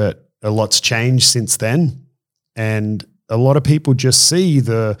 but a lot's changed since then. And a lot of people just see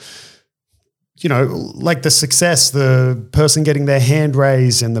the, you know, like the success, the person getting their hand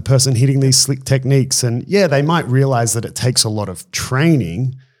raised and the person hitting these slick techniques. And yeah, they might realize that it takes a lot of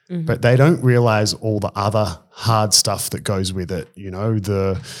training, but they don't realize all the other hard stuff that goes with it. You know,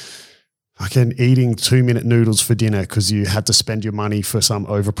 the fucking eating 2-minute noodles for dinner because you had to spend your money for some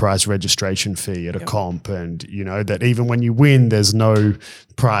overpriced registration fee at a comp, and you know that even when you win, there's no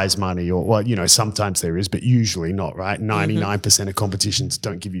prize money, or well, you know, sometimes there is, but usually not. Right, 99% of competitions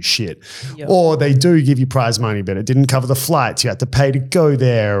don't give you shit, or they do give you prize money, but it didn't cover the flights. You had to pay to go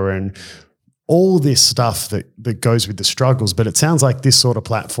there, and all this stuff that goes with the struggles. But it sounds like this sort of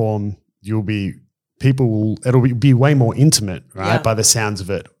platform, it'll be way more intimate, right? By the sounds of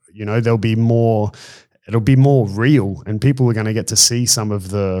it. You know, it'll be more real, and people are going to get to see some of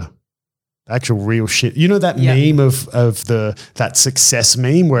the actual real shit. You know that meme of that success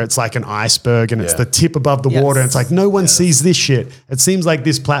meme where it's like an iceberg and it's the tip above the water. And it's like no one sees this shit. It seems like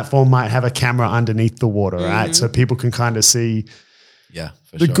this platform might have a camera underneath the water, right? So people can kind of see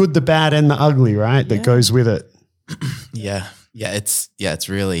the good, the bad, and the ugly, right? That goes with it. It's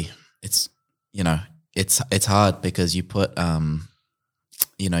really, you know, it's hard because you put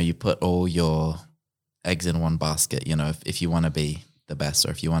you know, you put all your eggs in one basket, you know, if you want to be the best or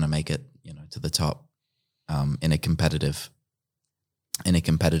if you want to make it, you know, to the top in a competitive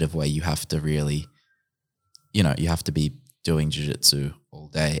way, you have to really, you know, you have to be doing jiu-jitsu all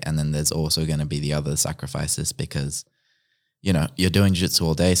day. And then there's also going to be the other sacrifices because, you know, you're doing jiu-jitsu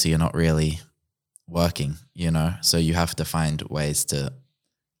all day, so you're not really working, you know, so you have to find ways to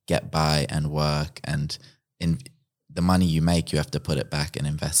get by and work, and in the money you make, you have to put it back and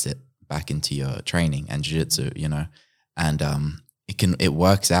invest it back into your training and jiu-jitsu, you know, and it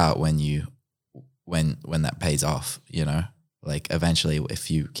works out when that pays off, you know, like eventually if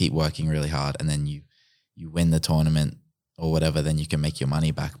you keep working really hard and then you win the tournament or whatever, then you can make your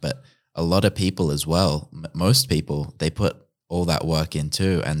money back. But a lot of people as well, most people, they put all that work in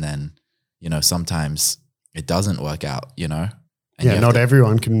too, and then, you know, sometimes it doesn't work out, you know. And not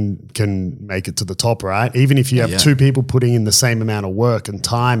everyone can make it to the top, right? Even if you have two people putting in the same amount of work and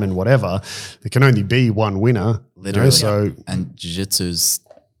time and whatever, there can only be one winner. Literally. You know, so and jiu-jitsu's,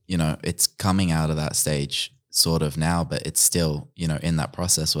 you know, it's coming out of that stage sort of now, but it's still, you know, in that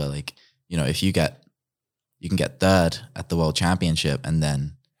process where, like, you know, if you can get third at the world championship and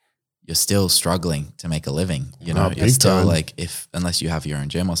then you're still struggling to make a living, you know, you're still time. Like unless you have your own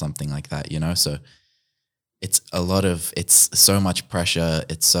gym or something like that, you know, so it's so much pressure.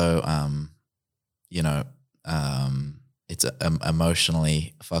 It's so, you know, it's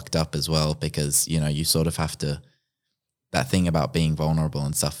emotionally fucked up as well because, you know, you sort of have to, that thing about being vulnerable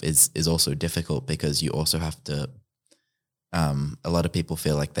and stuff is also difficult because you also have to, a lot of people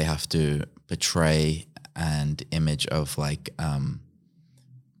feel like they have to portray an image of like,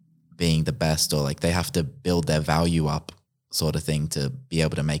 being the best, or like they have to build their value up sort of thing to be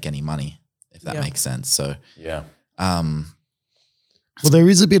able to make any money. If that makes sense. So, well, there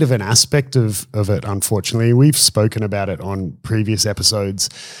is a bit of an aspect of it, unfortunately. We've spoken about it on previous episodes,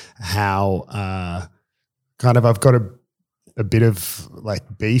 how kind of I've got a bit of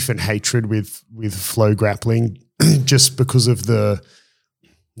like beef and hatred with Flow Grappling just because of the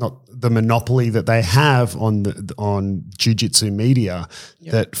monopoly that they have on jiu-jitsu media,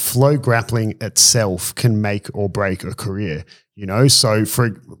 that Flow Grappling itself can make or break a career. You know, so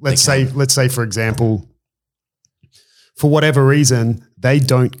let's say for example, for whatever reason, they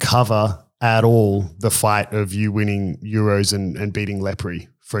don't cover at all the fight of you winning Euros and beating Lepri,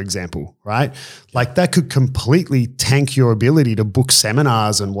 for example, right? Like that could completely tank your ability to book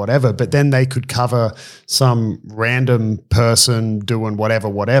seminars and whatever, but then they could cover some random person doing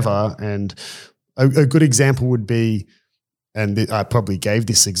whatever. And a good example would be, and I probably gave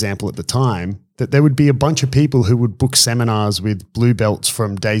this example at the time, that there would be a bunch of people who would book seminars with blue belts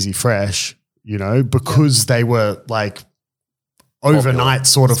from Daisy Fresh, you know, because they were like overnight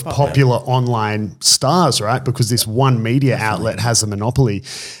sort of popular online stars, right? Because this one media outlet has a monopoly.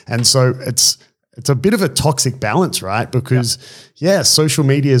 And so it's a bit of a toxic balance, right? Because social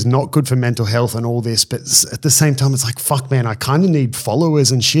media is not good for mental health and all this, but at the same time, it's like, fuck man, I kind of need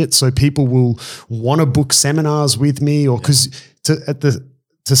followers and shit. So people will want to book seminars with me, or because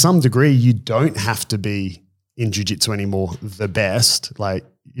to some degree, you don't have to be in jiu-jitsu anymore the best. Like,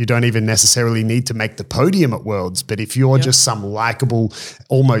 you don't even necessarily need to make the podium at Worlds, but if you're just some likable,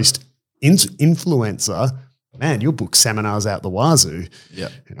 almost influencer, man, you'll book seminars out the wazoo. Yeah.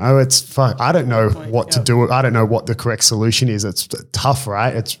 You know, I don't know what to do. I don't know what the correct solution is. It's tough,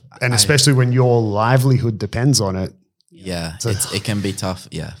 right? Especially when your livelihood depends on it. Yeah, it can be tough.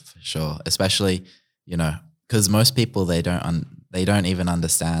 Yeah, for sure. Especially, you know, because most people, they don't even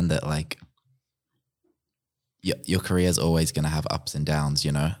understand that, like, your career is always going to have ups and downs,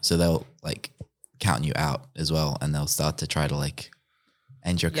 you know? So they'll, like, count you out as well, and they'll start to try to, like,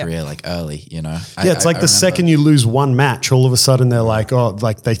 end your career, like, early, you know? It's like the second you lose one match, all of a sudden they're like, oh,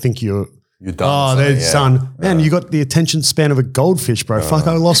 like, they think you're done. Oh, they're done. Man, you got the attention span of a goldfish, bro. Fuck,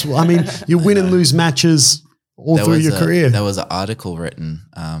 I lost. I mean, you win and lose matches all through your career. There was an article written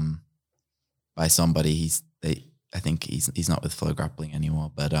by somebody. I think he's not with Flow Grappling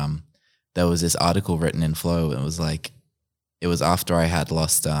anymore, but there was this article written in Flow. It was like, it was after I had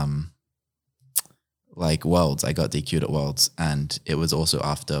lost like Worlds. I got DQ'd at Worlds, and it was also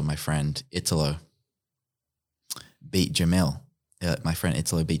after my friend Italo beat Jamil. My friend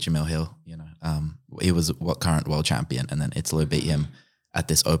Italo beat Jamil Hill. You know, he was current world champion, and then Italo beat him at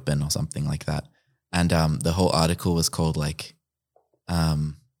this Open or something like that. And the whole article was called like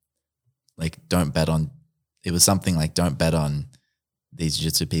don't bet on. It was something like, don't bet on these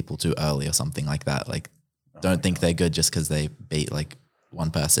jiu-jitsu people too early or something like that. Like, don't think they're good just because they beat like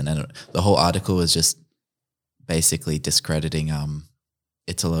one person. And the whole article was just basically discrediting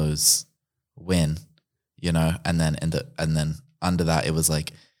Italo's win, you know. And then under that, it was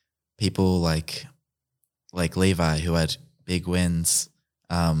like people like Levi, who had big wins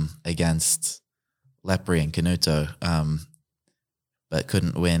against Lepri and Canuto, but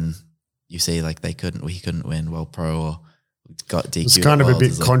couldn't win. You see, like, he couldn't win World Pro or got DQ. It's kind of a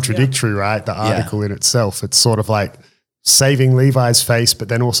bit contradictory, right? The article in itself. It's sort of like saving Levi's face, but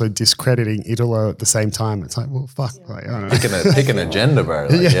then also discrediting Italo at the same time. It's like, well, fuck. Like, I don't know. Pick an agenda, bro.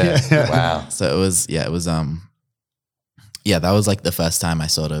 Like, Wow. So it was that was like the first time I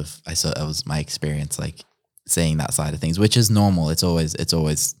saw that was my experience, like, seeing that side of things, which is normal. It's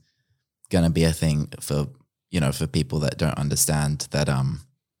always going to be a thing for, you know, for people that don't understand that,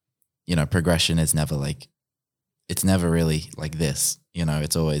 you know, progression is never like, it's never really like this, you know.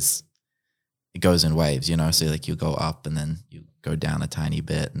 It's always, it goes in waves, you know. So like, you go up and then you go down a tiny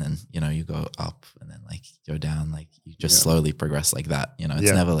bit, and then, you know, you go up and then like go down, like you just slowly progress like that, you know.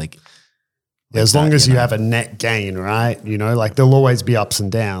 It's never like as long as you have a net gain, right? You know, like, there'll always be ups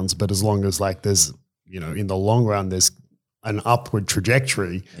and downs, but as long as, like, there's, you know, in the long run, there's an upward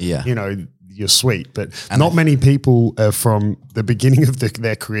trajectory, you know, you're sweet. But not many people are from the beginning of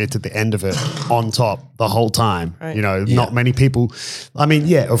their career to the end of it on top the whole time. Right. You know, not many people. I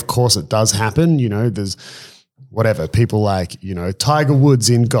mean, of course it does happen. You know, there's whatever people like, you know, Tiger Woods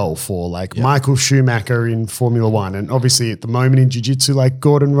in golf, or like Michael Schumacher in Formula One. And obviously at the moment in jiu-jitsu, like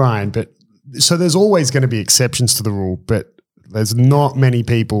Gordon Ryan. But so there's always going to be exceptions to the rule, but there's not many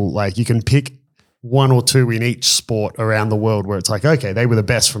people. Like, you can pick one or two in each sport around the world where it's like, okay, they were the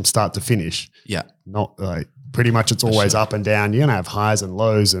best from start to finish. Yeah. Not like, pretty much it's always up and down. You're going to have highs and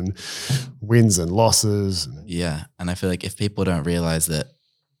lows and wins and losses. Yeah. And I feel like if people don't realize that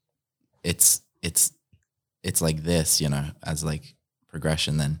it's like this, you know, as like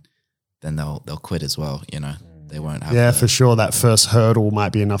progression, then they'll quit as well, you know. They won't have for sure. That first hurdle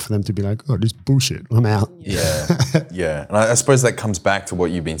might be enough for them to be like, oh, this bullshit, I'm out. Yeah. And I suppose that comes back to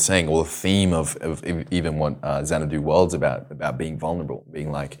what you've been saying, or the theme of even what Xanadu World's about being vulnerable, being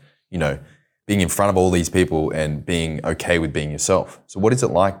like, you know, being in front of all these people and being okay with being yourself. So what is it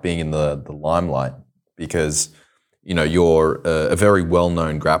like being in the limelight? Because, you know, you're a very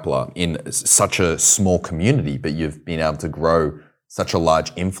well-known grappler in such a small community, but you've been able to grow such a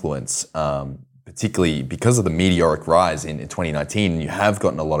large influence, particularly because of the meteoric rise in 2019. You have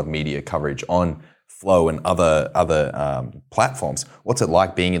gotten a lot of media coverage on Flow and other platforms. What's it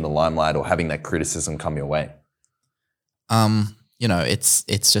like being in the limelight or having that criticism come your way? You know, it's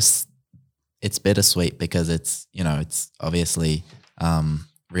bittersweet, because it's, you know, it's obviously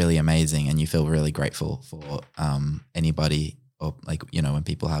really amazing, and you feel really grateful for anybody, or like, you know, when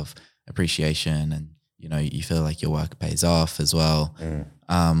people have appreciation, and, you know, you feel like your work pays off as well.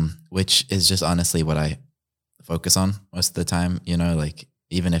 Which is just honestly what I focus on most of the time, you know. Like,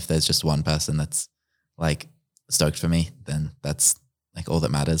 even if there's just one person that's like stoked for me, then that's like all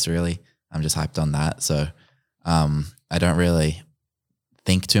that matters, really. I'm just hyped on that. So I don't really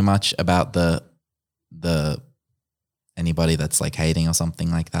think too much about the anybody that's like hating or something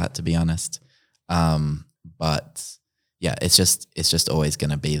like that, to be honest. But yeah, it's just always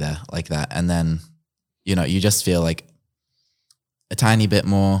going to be there like that. And then, you know, you just feel like a tiny bit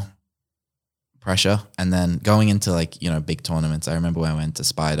more pressure. And then going into like, you know, big tournaments, I remember when I went to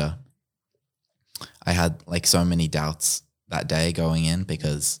Spider, I had like so many doubts that day going in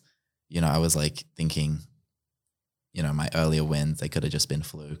because, you know, I was like thinking, you know, my earlier wins, they could have just been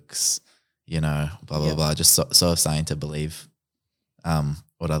flukes, you know, blah, blah, blah. Just sort of starting to believe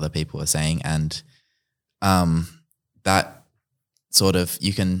what other people were saying. And that sort of,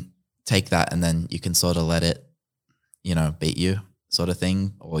 you can take that and then you can sort of let it, you know, beat you sort of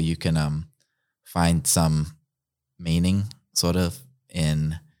thing. Or you can find some meaning sort of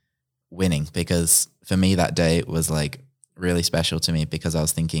in winning. Because for me that day was like really special to me because I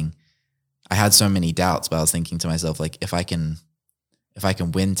was thinking, I had so many doubts, but I was thinking to myself, like, if I can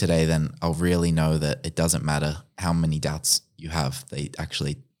win today, then I'll really know that it doesn't matter how many doubts you have. They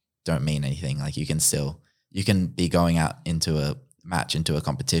actually don't mean anything. Like you can be going out into a match, into a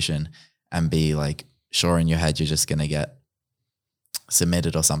competition and be like, sure in your head, you're just going to get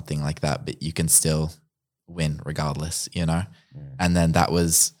submitted or something like that, but you can still win regardless, you know? Yeah. And then that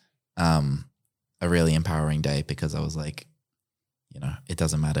was a really empowering day because I was like, you know, it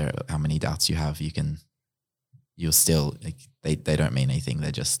doesn't matter how many doubts you have, you'll still, like, they don't mean anything.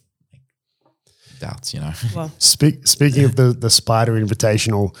 They're just like doubts, you know? Well, speaking of the Spider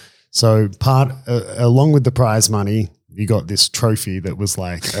Invitational, so along with the prize money, you got this trophy that was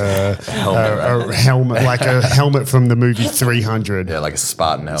like a helmet, like a helmet from the movie 300. Yeah, like a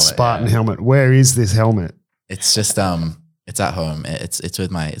Spartan helmet. Helmet. Where is this helmet? It's just it's at home. It's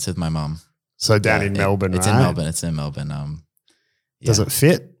with my mom. So down in Melbourne, it's right? It's in Melbourne. Does it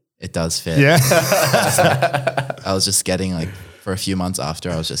fit? It does fit. Yeah. I was just getting like, for a few months after,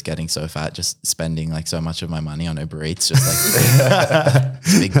 I was just getting so fat, just spending like so much of my money on Uber Eats, just like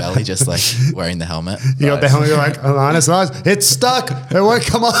big belly, just like wearing the helmet. You got the helmet, you're like, Linus, it's stuck. It won't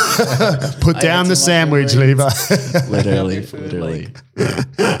come on. Put down the sandwich, Levi. Literally.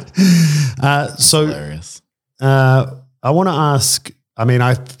 So hilarious. I want to ask, I mean,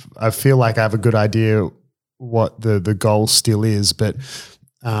 I feel like I have a good idea what the goal still is, but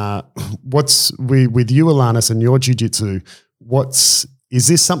what's with you, Alanis, and your jiu-jitsu, is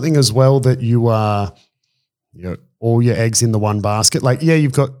this something as well that you are, you know, all your eggs in the one basket? Like, yeah,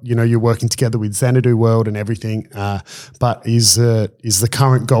 you've got, you know, you're working together with Xanadu World and everything, but is the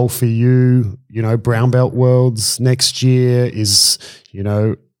current goal for you, you know, brown belt worlds next year? Is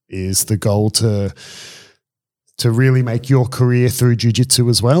the goal to really make your career through jiu-jitsu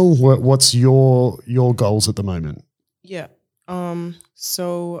as well? What's your goals at the moment? Yeah.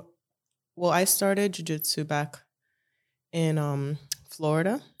 So, well, I started jiu-jitsu back in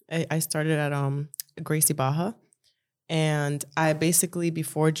Florida. I started at Gracie Barra. And I basically,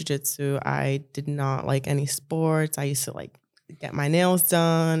 before jiu-jitsu, I did not like any sports. I used to like get my nails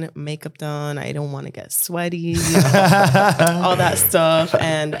done, makeup done. I don't want to get sweaty, you know, all that stuff.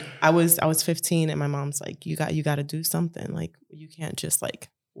 And I was 15 and my mom's like, you got to do something. Like, you can't just like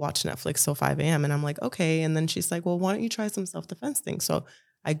watch Netflix till 5 a.m. And I'm like, okay. And then she's like, well, why don't you try some self-defense things? So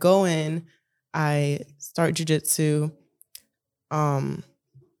I go in, I start jiu-jitsu.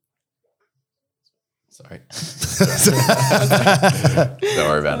 Sorry. Don't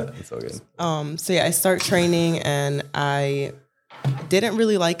worry about it. It's all good. So yeah, I start training and I didn't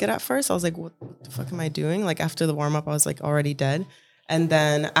really like it at first. I was like, what the fuck am I doing? Like after the warm-up, I was like already dead. And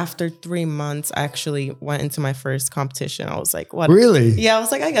then after 3 months, I actually went into my first competition. I was like, what? Really? Yeah, I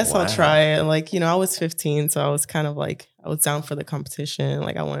was like, I guess Wow. I'll try it. Like, you know, I was 15, so I was kind of like, I was down for the competition.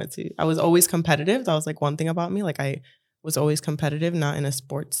 Like I was always competitive. That was like one thing about me. Like I was always competitive, not in a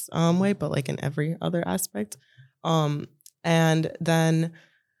sports way, but like in every other aspect. And then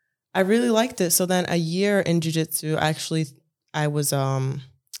I really liked it. So then a year in jiu-jitsu, I was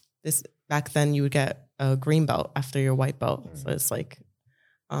this back then you would get a green belt after your white belt. So it's like,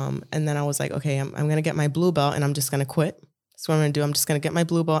 and then I was like, okay, I'm going to get my blue belt and I'm just going to quit. That's what I'm going to do. I'm just going to get my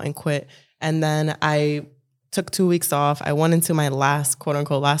blue belt and quit. And then I took 2 weeks off. I went into my last, quote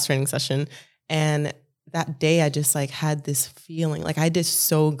unquote, last training session. And that day I just like had this feeling, like I did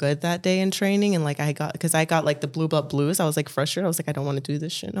so good that day in training. And like I got like the blue belt blues. I was like frustrated. I was like, I don't want to do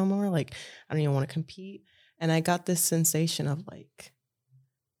this shit no more. Like, I don't even want to compete. And I got this sensation of like,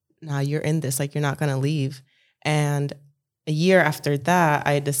 nah, you're in this, like you're not going to leave. And a year after that,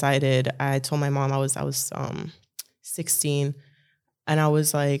 I told my mom I was 16 and I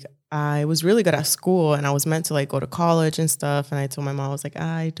was like, I was really good at school and I was meant to like go to college and stuff. And I told my mom, I was like,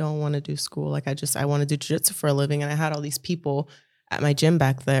 I don't want to do school. Like I want to do jiu-jitsu for a living. And I had all these people at my gym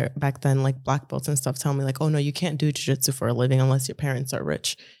back then, like black belts and stuff tell me like, oh no, you can't do jiu-jitsu for a living unless your parents are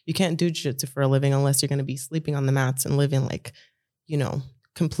rich. You can't do jiu-jitsu for a living unless you're going to be sleeping on the mats and living like, you know,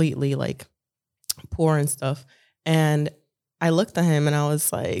 completely like poor and stuff. And I looked at him and I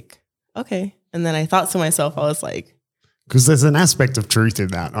was like, okay. And then I thought to myself, I was like, because there's an aspect of truth in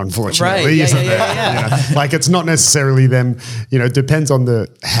that, unfortunately, right. isn't there? Yeah. You know, like it's not necessarily them, you know, it depends on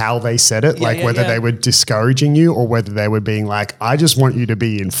how they said it, like whether they were discouraging you or whether they were being like, I just want you to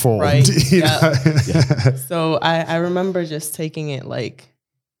be informed. Right. You know? So I remember just taking it like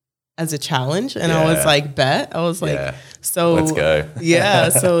as a challenge and I was like, bet. I was like, so let's go.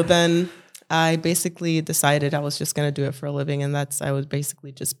 So then I basically decided I was just going to do it for a living. And I would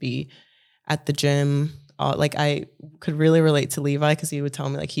basically just be at the gym. Like I could really relate to Levi because he would tell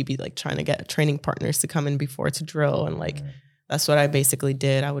me like he'd be like trying to get training partners to come in before to drill. And like, that's what I basically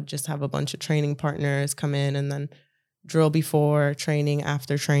did. I would just have a bunch of training partners come in and then drill before training,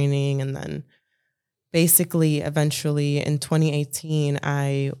 after training. And then basically eventually in 2018,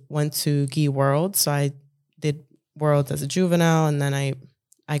 I went to Gi World. So I did Worlds as a juvenile and then I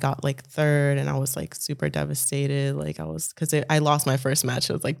got like third and I was like super devastated. Like because I lost my first match.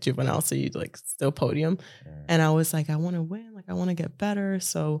 It was like juvenile. So you'd like still podium. And I was like, I want to win. Like I want to get better.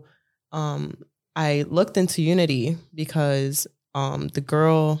 So I looked into Unity because a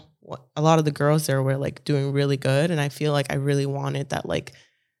lot of the girls there were like doing really good. And I feel like I really wanted that like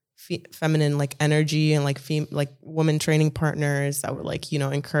feminine like energy and like women training partners that would like, you know,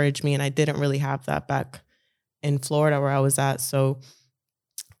 encourage me. And I didn't really have that back in Florida where I was at. So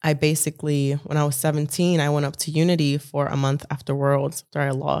I basically, when I was 17, I went up to Unity for a month after Worlds after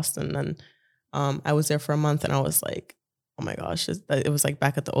I lost. And then I was there for a month and I was like, oh my gosh, it was like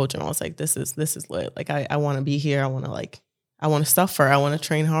back at the old gym. I was like, this is lit. Like, I want to be here. I want to suffer. I want to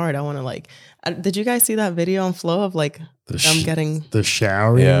train hard. I want to like, did you guys see that video on Flow of like them getting the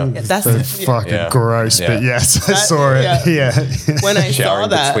showering? Yeah. That's fucking gross. Yeah. But yes, I saw it. Yeah. When I Showering saw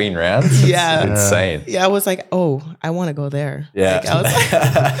that between rounds. Yeah. Insane. Yeah. I was like, oh, I want to go there. Yeah. Like, I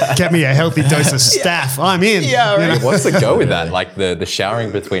was like, Get me a healthy dose of staph. I'm in. Yeah, right. You know? What's the go with that? Like the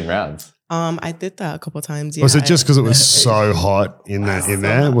showering between rounds? I did that a couple of times. Yeah. Was it just because it was so hot in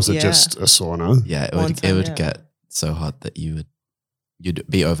there? Was it just a sauna? Yeah, it would get so hot that you'd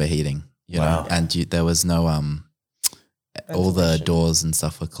be overheating, you know, and there was no all the doors and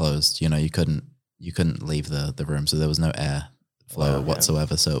stuff were closed. You know, you couldn't leave the room, so there was no air flow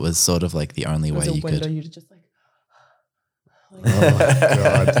whatsoever. So it was sort of like the only way you could. You just like Oh my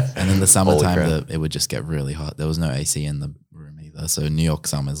God. And in the summertime, it would just get really hot. There was no AC in the room either. So New York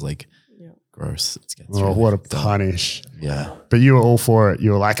summer's like gross. It gets really what a dark. punish. Yeah. But you were all for it.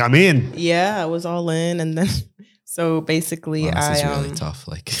 You were like, I'm in. Yeah, I was all in, and then so basically, This is really tough.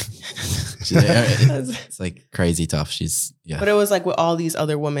 Like, it's like crazy tough. But it was like with all these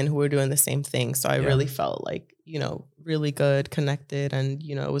other women who were doing the same thing. So I really felt like, you know, really good, connected, and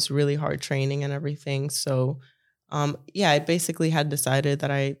you know, it was really hard training and everything. So, I basically had decided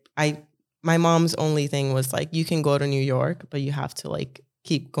that my mom's only thing was like, you can go to New York, but you have to like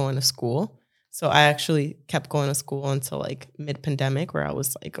keep going to school. So I actually kept going to school until like mid-pandemic, where I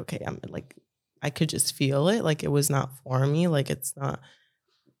was like, okay, I'm like, I could just feel it. Like it was not for me. Like it's not,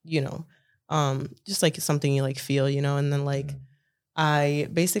 you know, just like something you like feel, you know. And then like I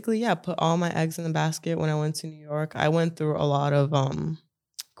basically, put all my eggs in the basket when I went to New York. I went through a lot of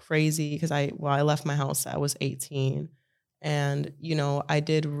crazy because I left my house. I was 18, and you know, I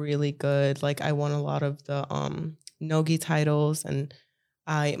did really good. Like I won a lot of the no-gi titles, and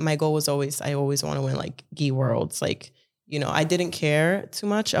my goal was always, I always want to win like Gi Worlds. Like, you know, I didn't care too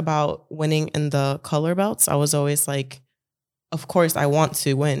much about winning in the color belts. I was always like, of course I want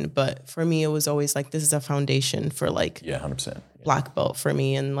to win, but for me, it was always like, this is a foundation for like 100%. black belt for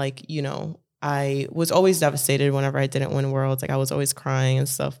me. And like, you know, I was always devastated whenever I didn't win Worlds. Like I was always crying and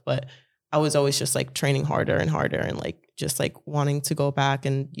stuff, but I was always just like training harder and harder and like, just like wanting to go back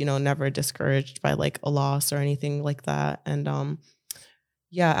and, you know, never discouraged by like a loss or anything like that. And,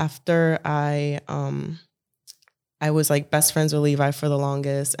 after I was like best friends with Levi for the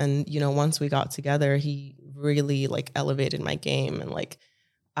longest. And, you know, once we got together, he really like elevated my game. And like,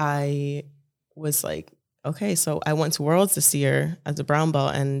 I was like, okay, so I went to Worlds this year as a brown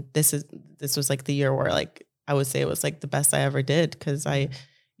belt. And this was like the year where like, I would say it was like the best I ever did. Cause I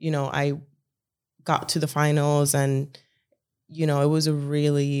got to the finals and, you know, it was a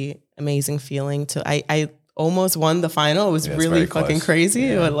really amazing feeling I almost won the final. It was really fucking crazy.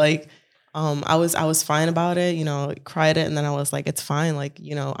 Yeah. But like, I was fine about it, you know, cried it. And then I was like, it's fine. Like,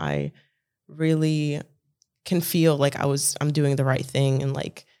 you know, I really can feel like I'm doing the right thing. And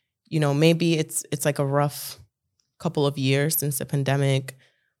like, you know, maybe it's like a rough couple of years since the pandemic.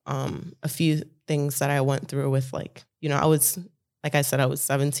 A few things that I went through with like, you know, I was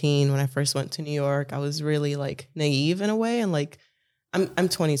 17 when I first went to New York. I was really like naive in a way. And like, I'm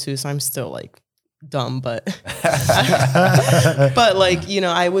 22, so I'm still like dumb, but but like, you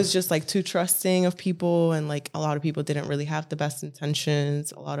know, I was just like too trusting of people, and like a lot of people didn't really have the best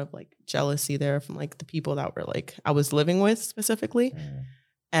intentions. A lot of like jealousy there from like the people that were like I was living with specifically.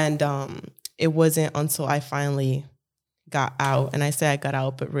 And it wasn't until I finally got out, and I say I got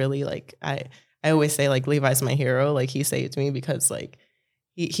out, but really like I always say like Levi's my hero. Like he saved me because like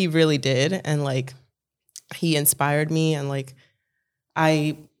he really did, and like he inspired me, and like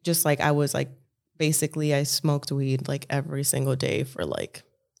I was like basically I smoked weed like every single day for like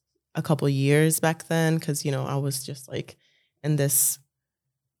a couple years back then, because you know I was just like in this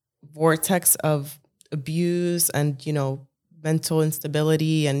vortex of abuse and, you know, mental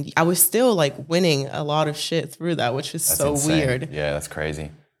instability, and I was still like winning a lot of shit through that, which is so insane. weird. Yeah, that's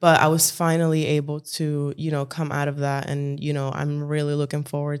crazy. But I was finally able to, you know, come out of that, and you know, I'm really looking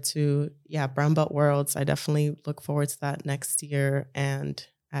forward to Brown Belt Worlds. I definitely look forward to that next year, and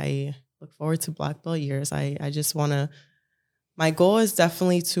I look forward to Black Belt years. I just want to. My goal is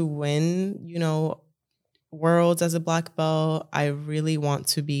definitely to win, you know, Worlds as a Black Belt. I really want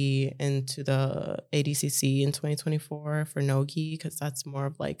to be into the ADCC in 2024 for no-gi, because that's more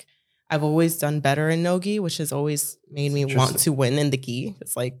of like, I've always done better in no-gi, which has always made me want to win in the gi.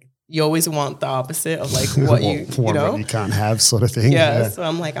 It's like, you always want the opposite of like what you know? What you can't have sort of thing. Yeah, so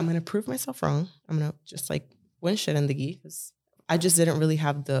I'm like, I'm going to prove myself wrong. I'm going to just like win shit in the gi, because I just didn't really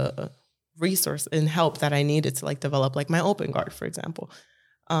have the resource and help that I needed to like develop like my open guard, for example.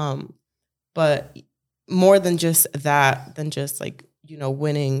 But more than just that, than just like, you know,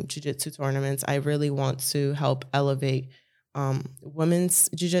 winning jiu-jitsu tournaments, I really want to help elevate women's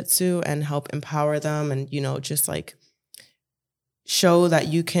jiu-jitsu and help empower them, and, you know, just like show that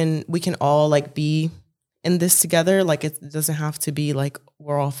we can all like be in this together. Like it doesn't have to be like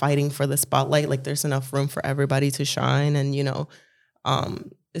we're all fighting for the spotlight. Like there's enough room for everybody to shine. And, you know,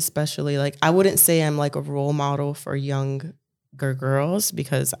 especially like, I wouldn't say I'm like a role model for younger girls,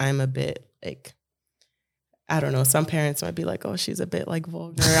 because I'm a bit like, I don't know, some parents might be like, oh, she's a bit like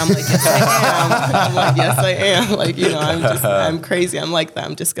vulgar. I'm like, yes, I am. I'm like, yes, I am. Like, you know, I'm crazy. I'm like that.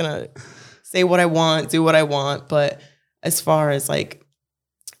 I'm just going to say what I want, do what I want. But as far as like,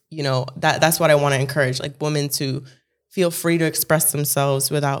 you know, that's what I want to encourage, like women to feel free to express themselves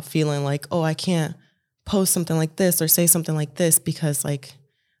without feeling like, oh, I can't post something like this or say something like this because like,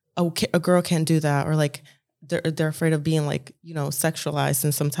 a girl can't do that. Or like, they're afraid of being like, you know, sexualized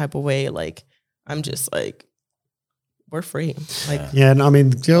in some type of way. Like, I'm just like, we're free. Like, yeah, and I mean,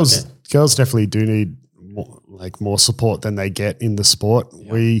 girls definitely do need more support than they get in the sport.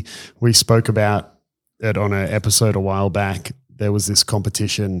 Yeah. We spoke about it on an episode a while back. There was this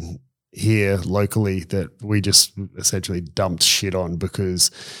competition here locally that we just essentially dumped shit on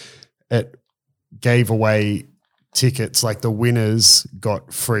because it gave away tickets. Like the winners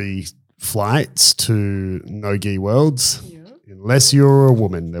got free flights to No-Gi Worlds. Yeah. Unless you were a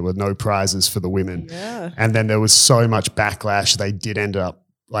woman, there were no prizes for the women. Yeah. And then there was so much backlash. They did end up,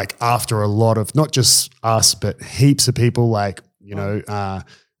 like, after a lot of, not just us, but heaps of people, like, you know,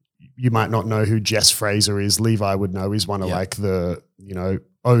 you might not know who Jess Fraser is. Levi would know. He's one of like the, you know,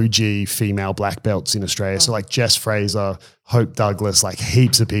 OG female black belts in Australia. So like Jess Fraser, Hope Douglas, like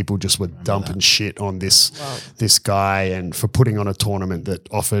heaps of people just were dumping shit on this guy, and for putting on a tournament that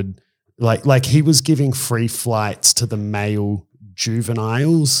offered like he was giving free flights to the male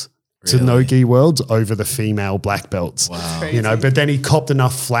juveniles to No-Gi Worlds over the female black belts. Wow. You know, but then he copped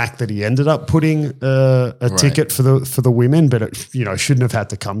enough flack that he ended up putting a ticket for the women, but it, you know, shouldn't have had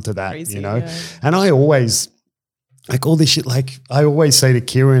to come to that, you know. Yeah. And I always, like all this shit, like I always say to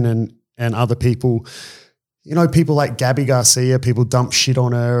Kieran and other people, you know, people like Gabby Garcia, people dump shit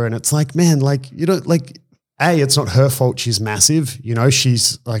on her, and it's like, man, like, you know, like, it's not her fault she's massive. You know,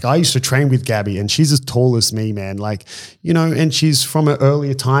 she's like, I used to train with Gabby and she's as tall as me, man. Like, you know, and she's from an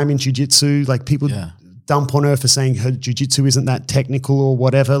earlier time in jiu-jitsu. Like people dump on her for saying her jiu-jitsu isn't that technical or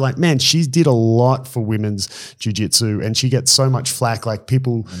whatever. Like, man, she did a lot for women's jiu-jitsu and she gets so much flack. Like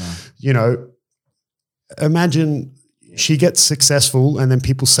people, you know, imagine she gets successful and then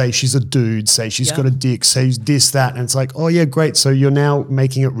people say she's a dude, say she's got a dick, say this, that. And it's like, oh yeah, great. So you're now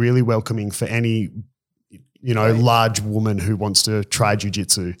making it really welcoming for any, you know, large woman who wants to try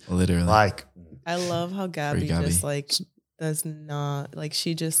jiu-jitsu. Literally. Like, I love how Gabby just like does not, like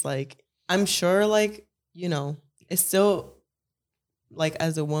she just like, I'm sure like, you know, it's still like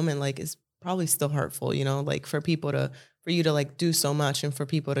as a woman, like it's probably still hurtful, you know, like for you to like do so much and for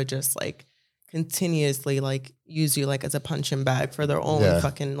people to just like continuously like use you like as a punching bag for their own Yeah.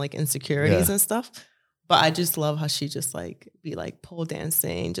 fucking like insecurities Yeah. and stuff. But I just love how she just like be like pole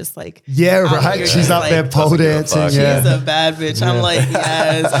dancing, just like Yeah, out right. here She's just, up like, there pole doesn't give a dancing. fuck. she's Yeah. a bad bitch. I'm like,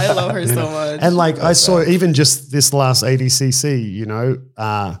 yes, I love her so much. And like I saw even just this last ADCC, you know,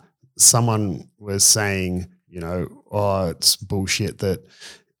 someone was saying, you know, oh, it's bullshit that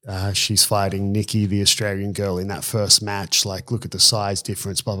she's fighting Nikki, the Australian girl, in that first match. Like, look at the size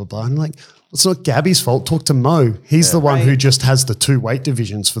difference, blah, blah, blah. I'm like, it's not Gabby's fault. Talk to Mo. He's the one who Right. just has the 2 weight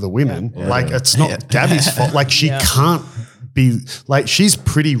divisions for the women. Like, it's not Yeah. Gabby's fault. Like, she Yeah. can't be like, she's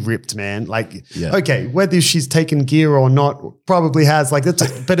pretty ripped, man. Like, Yeah. okay, whether she's taken gear or not, probably has. Like,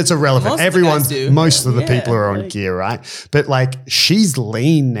 but it's irrelevant. Most of the Everyone's guys do. most of the Yeah, people are on like- gear, right? But like, she's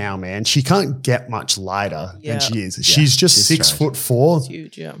lean now, man. She can't get much lighter Yeah. than she is. She's just she's 6'4". It's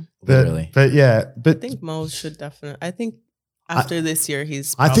huge, yeah. Literally. But yeah, but I think Mo should definitely. I think after this year,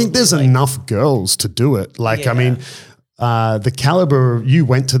 he's. I think probably, there's like, enough girls to do it. Like, I Yeah. mean, the caliber, you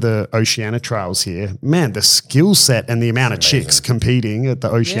went to the Oceania trials here, man, the skill set and the amount of chicks competing at the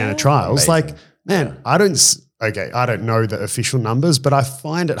Oceania Yeah. trials, Amazing. like, man, I don't know the official numbers, but I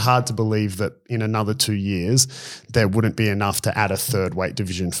find it hard to believe that in another 2 years, there wouldn't be enough to add a 3rd weight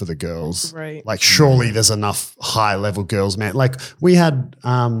division for the girls. Right. Like, surely there's enough high level girls, man. Like, we had,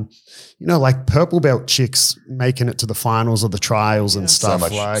 you know, like purple belt chicks making it to the finals of the trials and stuff.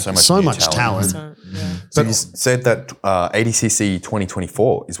 much- like, so so much much new talent. talent. Yeah. So you said that ADCC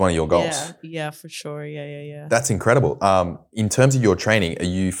 2024 is one of your goals. Yeah, for sure. Yeah. That's incredible. In terms of your training, are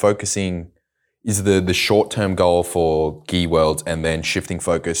you focusing? Is the short-term goal for Gi Worlds and then shifting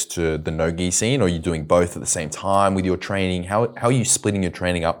focus to the no-gi scene, or are you doing both at the same time with your training? How are you splitting your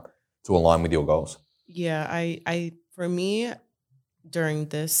training up to align with your goals? Yeah, I for me during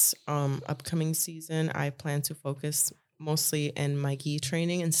this upcoming season, I plan to focus mostly in my gi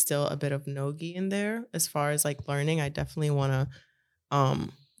training and still a bit of no gi in there. As far as like learning, I definitely want to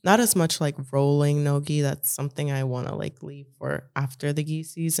not as much like rolling no gi. That's something I want to like leave for after the gi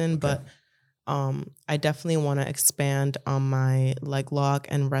season, but I definitely want to expand on my leg lock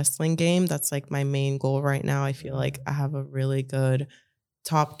and wrestling game. That's like my main goal right now. I feel like I have a really good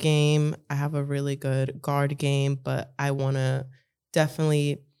top game. I have a really good guard game, but I want to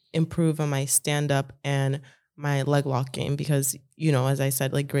definitely improve on my stand up and my leg lock game because, you know, as I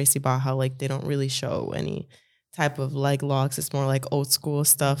said, like Gracie Baja, like they don't really show any type of leg locks. It's more like old school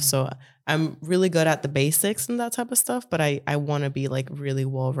stuff. So I'm really good at the basics and that type of stuff, but I want to be like really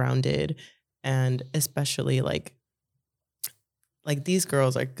well-rounded. And especially like these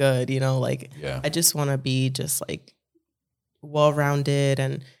girls are good, you know, like Yeah. I just want to be just like well-rounded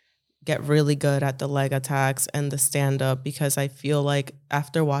and get really good at the leg attacks and the stand-up because I feel like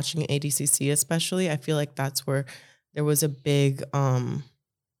after watching ADCC especially, I feel like that's where there was a big, how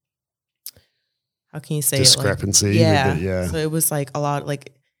can you say Discrepancy it? with Yeah. it, yeah. So it was like a lot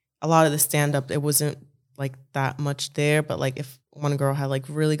of the stand-up, it wasn't like that much there, but like if one girl had like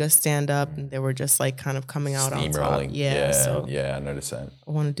really good stand-up and they were just like kind of coming out on top. Steamrolling. Yeah. So I noticed that.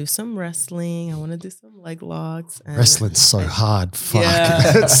 I want to do some wrestling. I want to do some leg locks. And Wrestling's so hard. Fuck.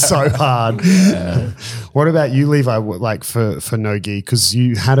 Yeah. It's so hard. What about you, Levi, like for no-gi? Because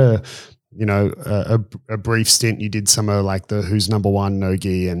you had a brief stint. You did some of like the Who's Number One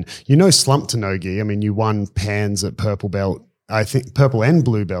no-gi and, Slump to no-gi. I mean, you won pans at purple belt. I think purple and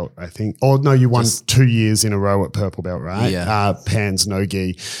blue belt, I think. Oh, no, you won 2 years in a row at purple belt, right? Yeah. Pans,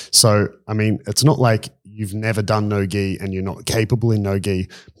 no-gi. So, I mean, it's not like you've never done no-gi and you're not capable in no-gi.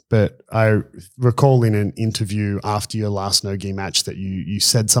 But I recall in an interview after your last no-gi match that you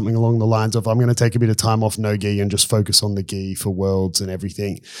said something along the lines of, I'm going to take a bit of time off no-gi and just focus on the gi for Worlds and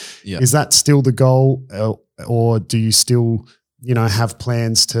everything. Yeah. Is that still the goal? Or do you still, have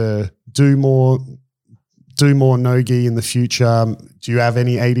plans to do more no-gi in the future? Do you have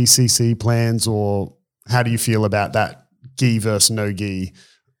any ADCC plans, or how do you feel about that gi versus no-gi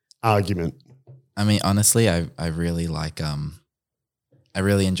argument? I mean, honestly, I really like I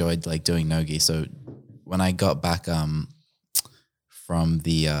really enjoyed like doing no-gi. So when I got back from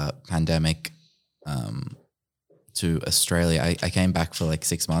the pandemic to Australia, I came back for like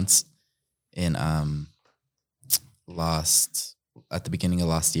 6 months in at the beginning of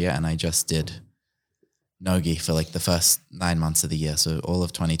last year, and I just did no-gi for like the first 9 months of the year. So all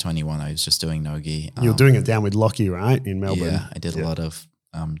of 2021, I was just doing no-gi. You're doing it down with Lockie, right, in Melbourne? Yeah, I did a lot of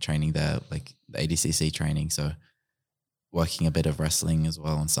training there, like the ADCC training. So working a bit of wrestling as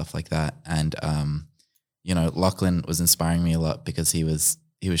well and stuff like that. And, Lachlan was inspiring me a lot because he was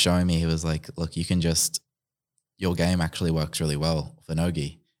showing me, he was like, look, your game actually works really well for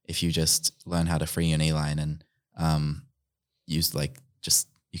no-gi if you just learn how to free your knee line and use like just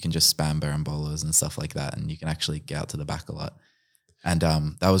you can just spam berimbolos and stuff like that, and you can actually get out to the back a lot. And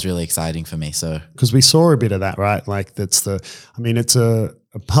that was really exciting for me. So because we saw a bit of that, right? Like it's a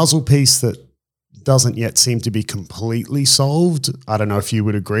puzzle piece that doesn't yet seem to be completely solved. I don't know if you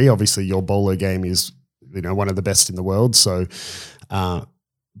would agree. Obviously, your bolo game is, one of the best in the world. So,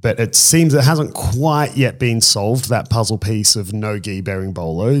 but it seems it hasn't quite yet been solved, that puzzle piece of no-gi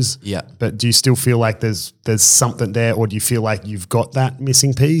berimbolos. Yeah. But do you still feel like there's something there, or do you feel like you've got that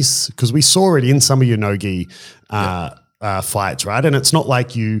missing piece? Because we saw it in some of your no-gi fights, right? And it's not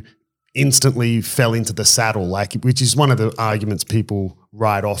like you instantly fell into the saddle, which is one of the arguments people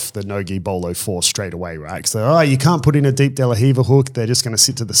write off the no-gi bolo for straight away, right? So, you can't put in a deep De La Riva hook. They're just going to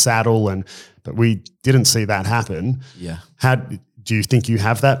sit to the saddle, but we didn't see that happen. Yeah. Do you think you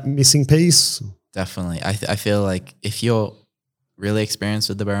have that missing piece? Definitely. I feel like if you're really experienced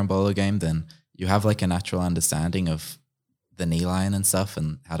with the berimbolo game, then you have like a natural understanding of the knee line and stuff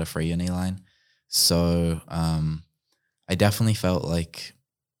and how to free your knee line. So I definitely felt like,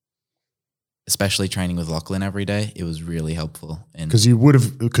 especially training with Lachlan every day, it was really helpful.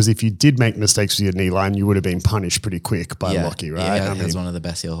 Because if you did make mistakes with your knee line, you would have been punished pretty quick by Lockie, right? Yeah, he has one of the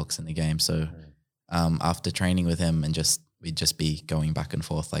best heel hooks in the game. So after training with him and we'd just be going back and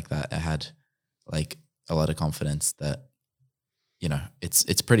forth like that, I had like a lot of confidence that,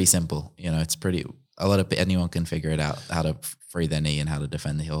 it's pretty simple. Anyone can figure it out, how to free their knee and how to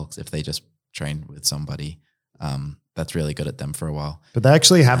defend the heel hooks if they just train with somebody that's really good at them for a while. But they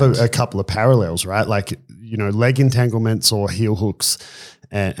actually have a couple of parallels, right? Like, leg entanglements or heel hooks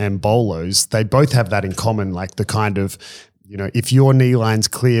and bolos, they both have that in common, like the kind of, if your knee line's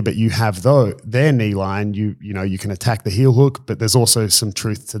clear but you have their knee line, you can attack the heel hook, but there's also some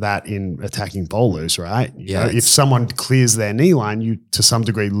truth to that in attacking bolos, right? If someone clears their knee line, you to some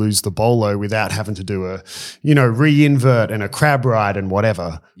degree lose the bolo without having to do a, re-invert and a crab ride and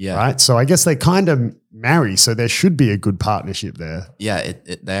whatever, right? So I guess they kind of marry, so there should be a good partnership there. Yeah,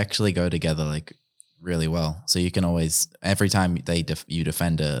 they actually go together like really well. So you can always, every time you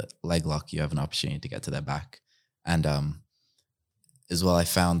defend a leg lock, you have an opportunity to get to their back. And as well, I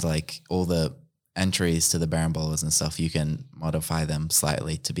found like all the entries to the berimbolos and stuff, you can modify them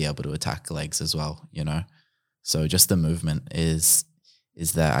slightly to be able to attack legs as well, So just the movement is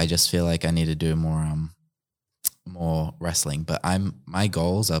that I just feel like I need to do more wrestling. But my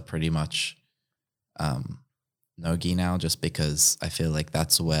goals are pretty much no-gi now, just because I feel like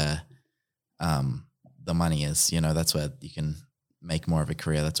that's where the money is, that's where you can make more of a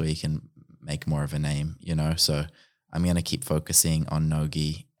career. That's where you can make more of a name, So I'm going to keep focusing on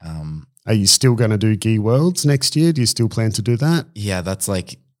no-gi. Are you still going to do Gi Worlds next year? Do you still plan to do that? Yeah, that's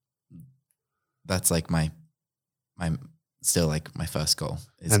like my still like my first goal.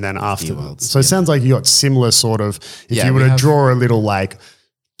 And then after, Worlds, so it sounds like you got similar sort of, if you were to draw a little like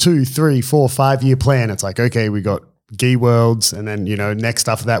 2, 3, 4, 5 year plan, it's like, okay, we got Gi Worlds, and then, next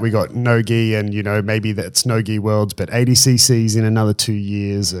after that we got no-gi, and, maybe that's no-gi Worlds, but ADCC's in another 2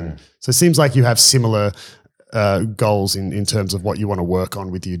 years. And so it seems like you have similar goals in terms of what you want to work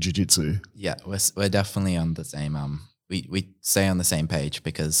on with your jiu-jitsu. Yeah, we're definitely on the same, we stay on the same page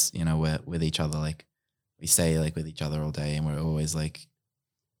because, we're with each other, like we stay like with each other all day, and we're always like,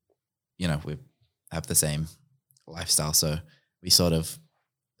 we have the same lifestyle. So we sort of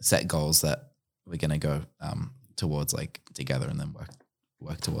set goals that we're going to go towards like together, and then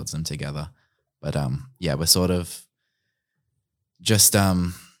work towards them together. But we're sort of just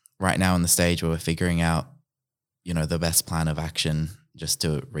right now in the stage where we're figuring out, the best plan of action just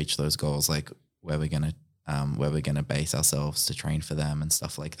to reach those goals, like where we're gonna base ourselves to train for them and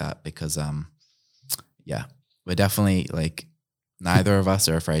stuff like that. Because we're definitely like, neither of us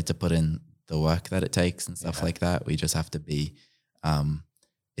are afraid to put in the work that it takes and stuff like that. We just have to be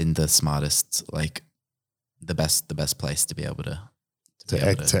in the smartest, like the best place to be able to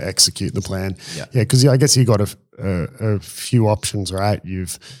execute the plan. Yeah, because I guess you got a few options, right?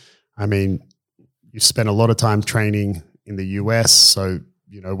 You've spent a lot of time training in the US, so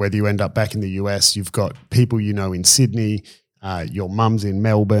whether you end up back in the US, you've got people in Sydney. Your mum's in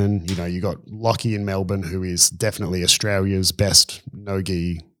Melbourne. You got Lockie in Melbourne, who is definitely Australia's best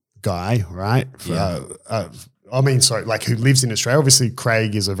no-gi guy, right? Who lives in Australia. Obviously,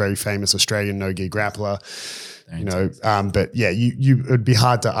 Craig is a very famous Australian no-gi grappler. But it would be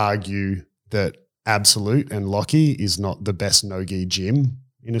hard to argue that Absolute and Lockie is not the best no-gi gym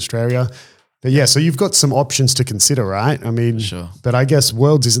in Australia. But so you've got some options to consider, right? I mean, sure. But I guess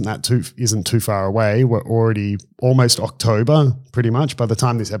Worlds isn't too far away. We're already almost October, pretty much, by the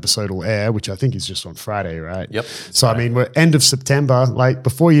time this episode will air, which I think is just on Friday, right? Yep. So, I mean, we're end of September. Like,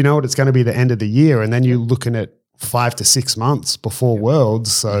 before you know it, it's going to be the end of the year. And then you're looking at 5 to 6 months before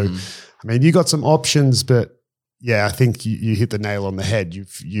Worlds. So, I mean, you got some options, but yeah, I think you hit the nail on the head.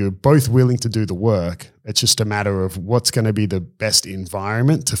 You're both willing to do the work. It's just a matter of what's going to be the best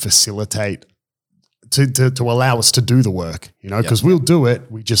environment to facilitate, to allow us to do the work, because we'll do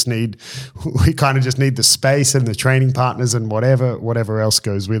it. We kind of just need the space and the training partners and whatever else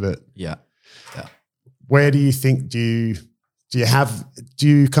goes with it. Yeah. Where do you think, are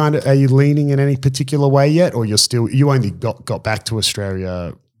you leaning in any particular way yet, or you only got back to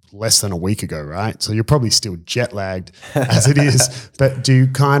Australia less than a week ago, right? So you're probably still jet lagged as it is, but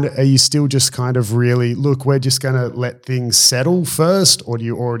are you still just kind of really, look, we're just going to let things settle first, or do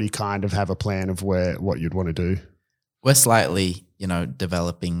you already kind of have a plan of what you'd want to do? We're slightly,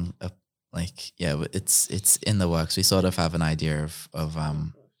 developing it's in the works. We sort of have an idea of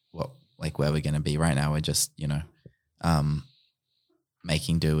where we're going to be. Right now we're just,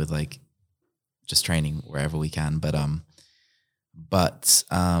 making do with just training wherever we can.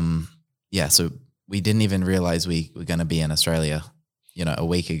 So we didn't even realize we were going to be in Australia, a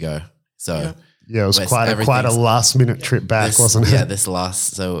week ago. So it was quite a last minute trip back, wasn't it? Yeah,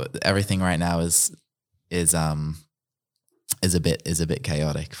 so everything right now is a bit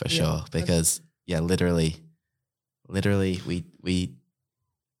chaotic for sure, because literally we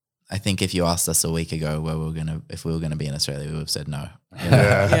I think if you asked us a week ago if we were gonna be in Australia, we would have said no.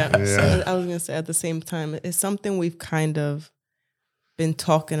 So I was gonna say, at the same time, it's something we've kind of been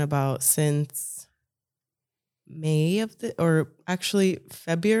talking about since February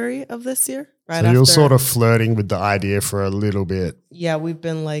of this year. Right. So you're sort of flirting with the idea for a little bit. Yeah, we've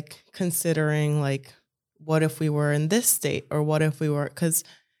been considering what if we were in this state, or what if we were, because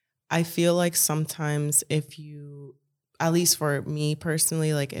I feel like sometimes if you, at least for me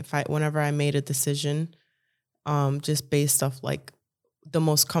personally, whenever I made a decision, just based off the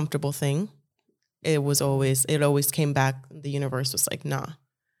most comfortable thing, it always came back. The universe was like, nah.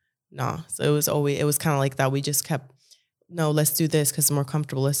 So it was kind of like that. We just kept, no, let's do this because it's more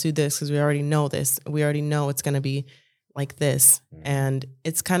comfortable. Let's do this because we already know this. We already know it's going to be like this. And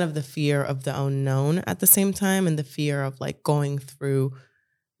it's kind of the fear of the unknown at the same time, and the fear of going through,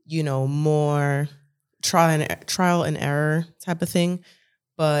 more trial and error type of thing.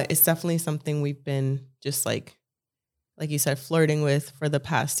 But it's definitely something we've been just like you said, flirting with for the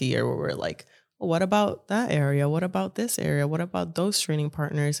past year, where we're like, well, what about that area? What about this area? What about those training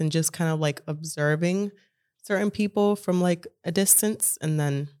partners? And just kind of observing certain people from a distance. And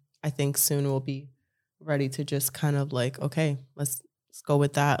then I think soon we'll be ready to just kind of okay, let's go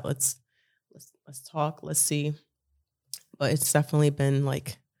with that. Let's talk. Let's see. But it's definitely been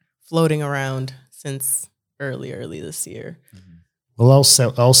floating around since early this year. Mm-hmm. Well,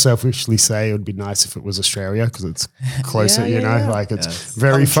 I'll selfishly say it would be nice if it was Australia, because it's closer, it's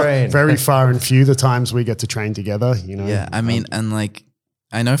very far and few the times we get to train together, Yeah, I mean, and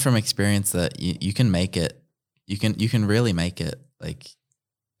I know from experience that you can make it, you can really make it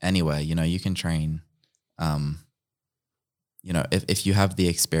anywhere, you can train, if you have the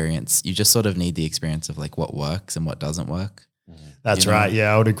experience, you just sort of need the experience of what works and what doesn't work. That's right.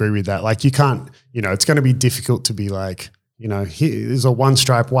 Yeah, I would agree with that. You can't, it's going to be difficult to be here's a one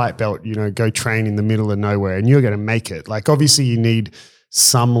stripe white belt, go train in the middle of nowhere and you're going to make it. Obviously you need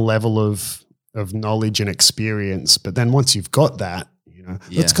some level of knowledge and experience, but then once you've got that,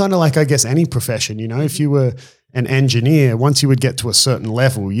 it's kind of I guess any profession, if you were an engineer, once you would get to a certain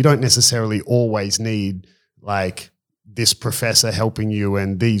level, you don't necessarily always need this professor helping you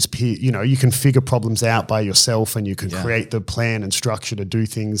and these peers, you can figure problems out by yourself, and you can create the plan and structure to do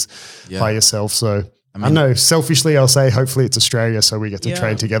things by yourself. So I know selfishly I'll say hopefully it's Australia so we get to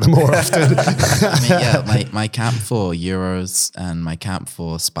train together more often. My camp for Euros and my camp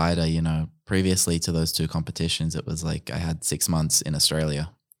for Spider, previously to those two competitions, it was I had 6 months in Australia,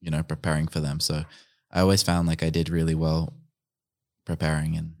 preparing for them. So I always found I did really well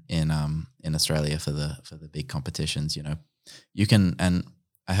preparing in Australia for the big competitions. You can, and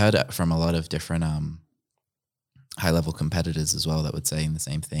I heard it from a lot of different high level competitors as well that would say the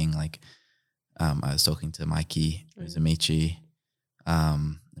same thing. I was talking to Mikey Uzamichi,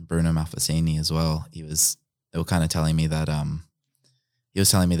 and Bruno Malfacini as well. They were kind of telling me that he was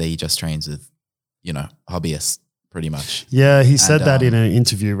telling me that he just trains with, hobbyists pretty much. Yeah, he said that in an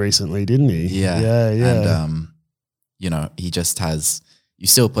interview recently, didn't he? Yeah. And he just has, you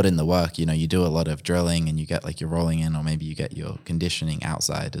still put in the work, you do a lot of drilling and you get your rolling in, or maybe you get your conditioning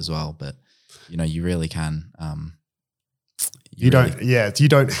outside as well. But, you really can, you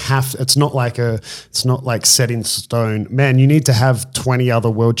don't have, it's not like set in stone. Man, you need to have 20 other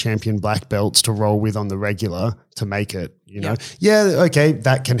world champion black belts to roll with on the regular to make it, You know, yeah, okay,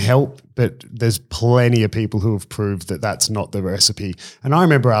 that can help, but there's plenty of people who have proved that that's not the recipe. And I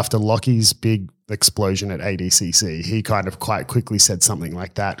remember after Lockie's big explosion at ADCC, he kind of quite quickly said something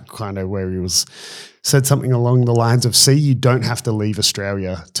like that, kind of where he said something along the lines of, see, you don't have to leave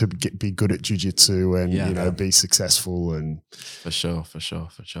Australia to be good at jiu-jitsu and, you know, be successful. And For sure.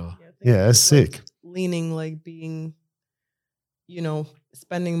 yeah, it's sick. Leaning, like being, you know,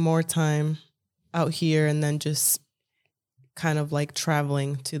 spending more time out here and then just kind of like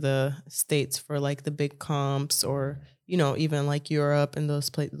traveling to the States for like the big comps, or, you know, even like Europe and those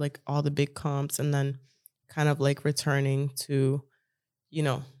places, like all the big comps, and then kind of like returning to, you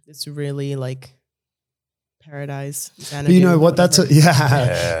know, it's really like paradise. But you know what? That's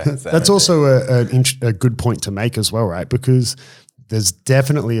Xanadu. that's also a good point to make as well, right? Because there's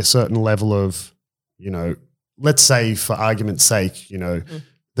definitely a certain level of, you know, let's say for argument's sake, you know,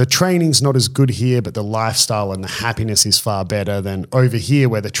 the training's not as good here, but the lifestyle and the happiness is far better than over here,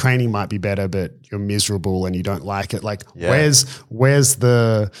 where the training might be better, but you're miserable and you don't like it. Like, where's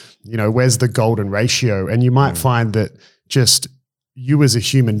the, you know, where's the golden ratio? And you might find that just you as a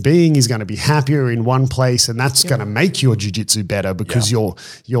human being is going to be happier in one place, and that's going to make your jiu-jitsu better because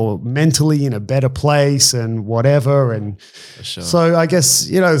you're mentally in a better place and whatever. And so I guess,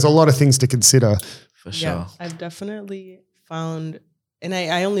 you know, there's a lot of things to consider. For sure. Yeah, I've definitely found, and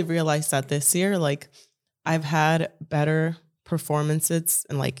I only realized that this year, like I've had better performances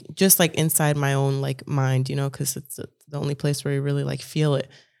and like just like inside my own like mind, you know, because it's the only place where you really like feel it.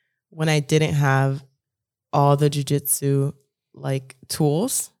 When I didn't have all the jiu-jitsu like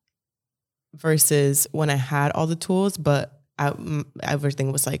tools versus when I had all the tools, but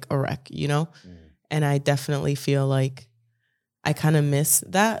everything was like a wreck, you know? And I definitely feel like I kind of miss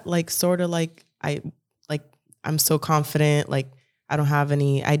that, like sort of like I'm so confident, like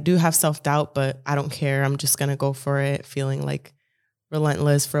I do have self-doubt, but I don't care. I'm just going to go for it, feeling like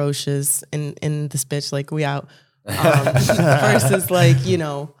relentless, ferocious in this bitch, like we out. Versus like, you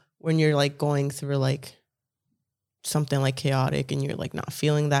know, when you're like going through like something like chaotic and you're like not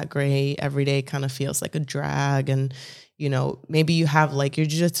feeling that great, every day kind of feels like a drag. And, you know, maybe you have like your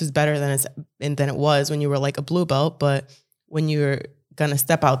jiu-jitsu is better than it was when you were like a blue belt, but when you're going to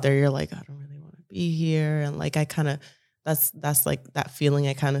step out there, you're like, I don't really want to be here. And like, I kind of, that's like that feeling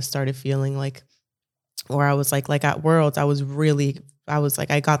I kind of started feeling like, or I was like at Worlds, I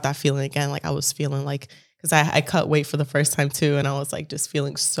got that feeling again. Like I was feeling like, cause I cut weight for the first time too. And I was like, just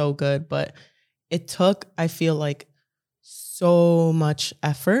feeling so good, but it took, I feel like so much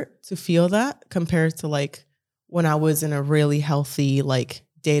effort to feel that compared to like when I was in a really healthy, like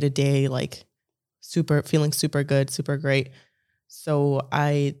day to day, like feeling super good, super great. So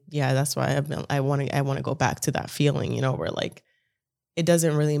that's why I want to go back to that feeling, you know, where like, it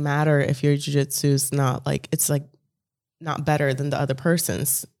doesn't really matter if your jiu-jitsu's not like, it's like not better than the other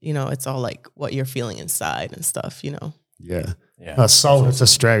person's, you know, it's all like what you're feeling inside and stuff, you know? Yeah. Soul, it's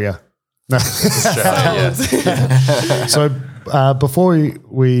Australia. So before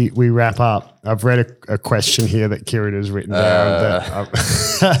we wrap up, I've read a question here that Kieran has written down.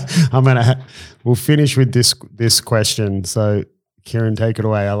 We'll finish with this question. So Kieran, take it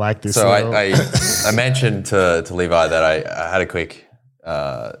away. I like this. So I mentioned to Levi that I had a quick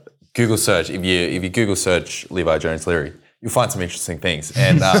Google search. If you Google search Levi Jones Leary, you'll find some interesting things.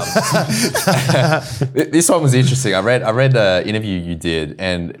 And this one was interesting. I read the interview you did,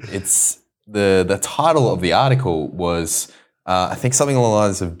 and it's the title of the article was I think something along the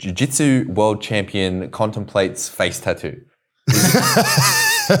lines of Jiu-Jitsu World Champion contemplates face tattoo.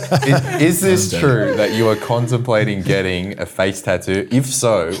 Is this true that you are contemplating getting a face tattoo? If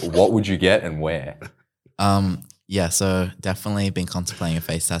so, what would you get and where? Yeah, so definitely been contemplating a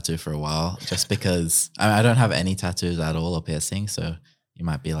face tattoo for a while, just because I don't have any tattoos at all or piercing. So you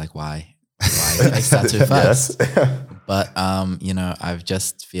might be like, why face tattoo first? But you know, I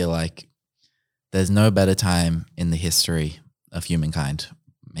just feel like there's no better time in the history of humankind,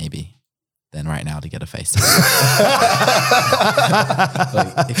 maybe, than right now to get a face tattoo.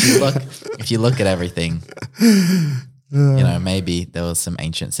 Like, if you look at everything, you know, maybe there was some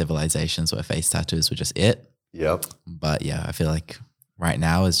ancient civilizations where face tattoos were just it. Yep. But yeah, I feel like right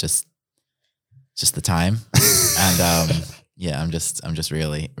now is just the time, and yeah, I'm just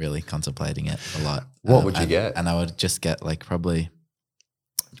really, really contemplating it a lot. What would you get? And I would just get like probably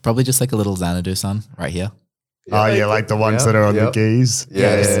just like a little Xanadu-san right here. Oh yeah, like the ones that are on the gis.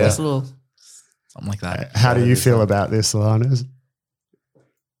 Just a little something like that. How do you feel about this, Alanis?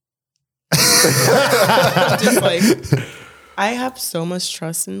 Just like I have so much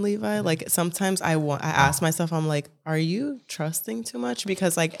trust in Levi. Like sometimes I ask myself, I'm like, are you trusting too much?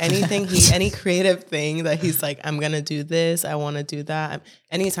 Because like anything, any creative thing that he's like, I'm gonna do this, I want to do that.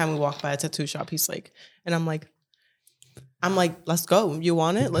 Anytime we walk by a tattoo shop, he's like, and I'm like, let's go. You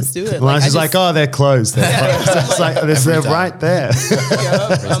want it? Let's do it. She's like, oh, they're closed. It's like they're right there.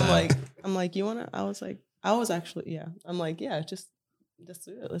 I'm like, you want it? I was actually, yeah. I'm like, yeah, just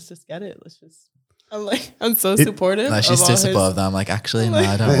do it. Let's just get it. I'm so supportive. No, she's too supportive. I'm like, actually, no,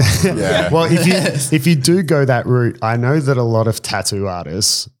 I don't want it. Yeah. Well, if you do go that route, I know that a lot of tattoo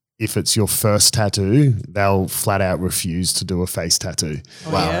artists, if it's your first tattoo, they'll flat out refuse to do a face tattoo.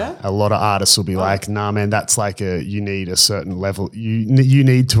 Oh, Wow. yeah? A lot of artists will be like, nah, man, that's like you need a certain level. You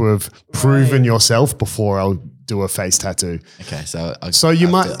need to have proven yourself before I'll do a face tattoo. Okay, so You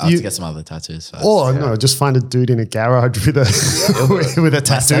I'll have to get some other tattoos first. Or no, just find a dude in a garage with a with a My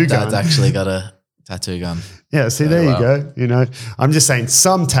tattoo stepdad's gun. actually got a tattoo gun. Yeah, see, there wow. you go. You know, I'm just saying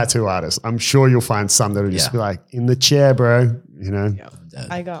some tattoo artists, I'm sure you'll find some that'll just Yeah. be like, in the chair, bro, you know. Yeah.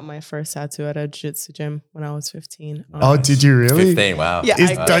 I got my first tattoo at a jiu-jitsu gym when I was 15. Oh, did you really? 15, wow.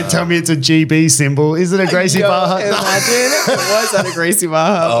 Yeah. Don't tell me it's a GB symbol. Is it a Gracie Yo, Barra? imagine it was at a Gracie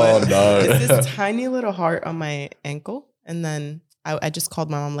Barra. Oh, but no. It's this tiny little heart on my ankle. And then I just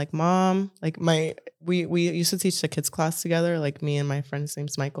called my mom, like, Mom, like we used to teach the kids class together, like me and my friend, his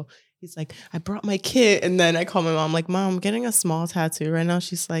name's Michael. He's like, I brought my kit. And then I called my mom, like, Mom, I'm getting a small tattoo right now.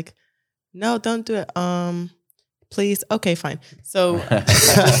 She's like, no, don't do it. Please. Okay, fine. So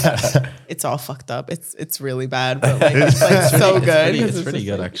it's all fucked up. It's really bad, but like it's like so good. It's pretty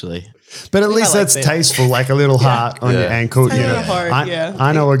good, actually. But at least that's liked it. tasteful, like a little heart on your ankle. Tiny You know, little heart, yeah.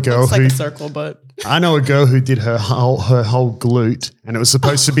 I know a girl Looks who like a circle, but I know a girl who did her whole glute, and it was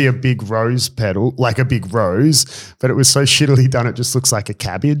supposed to be a big rose petal, like a big rose, but it was so shittily done it just looks like a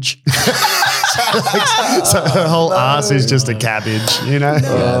cabbage. So her whole ass is just a cabbage, you know?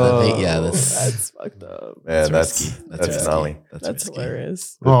 That's fucked up. Yeah, risky. that's risky. gnarly. That's risky.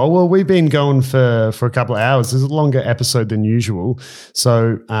 hilarious. Oh, well, we've been going for a couple of hours. This is a longer episode than usual.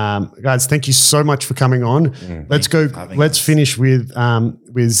 So, guys, thank you so much for coming on. Let's go. for having Let's us. finish with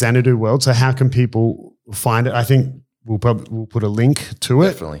Xanadu World. So how can people find it? I think we'll put a link to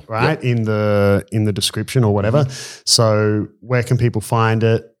it, Definitely. right, in the description or whatever. So where can people find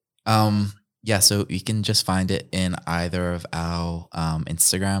it? Yeah, so you can just find it in either of our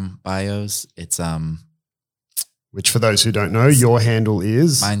Instagram bios. It's Which, for those who don't know, your handle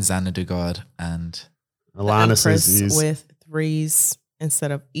is mine's Xanadu God, and Alanis Empress is with 3s instead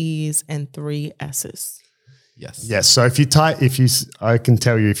of E's and 3 S's. yes, yes. So I can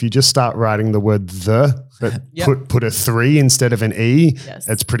tell you, if you just start writing the word but Yep. put a 3 instead of an E, Yes.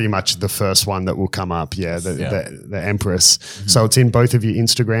 it's pretty much the first one that will come up. Yeah, the Empress. Mm-hmm. So it's in both of your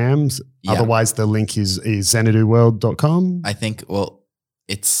Instagrams. Yeah. Otherwise, the link is xanaduworld.com. I think. Well,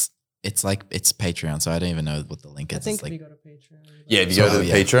 it's Patreon, so I don't even know what the link is. I think It's like if you go to Patreon. Yeah, if you go to the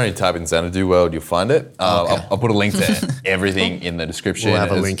Patreon and type in Xanadu World, you'll find it. Okay. I'll put a link to everything in the description. We'll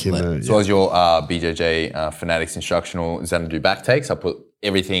have a as- link in the As well as your BJJ Fanatics Instructional Xanadu backtakes. I'll put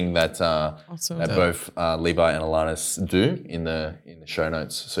everything that Awesome. that both Levi and Alanis do in the show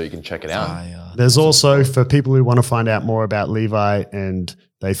notes, so you can check it out. There's also, for people who want to find out more about Levi and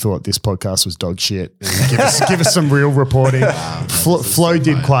they thought this podcast was dog shit, and give us some real reporting. Flo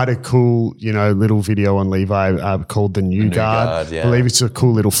did quite a cool, little video on Levi called The New Guard. Guard, yeah. I believe it's a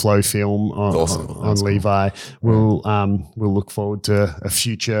cool little Flo film on, awesome. on Levi. We'll look forward to a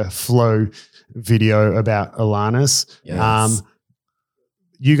future Flo video about Alanis. Yes.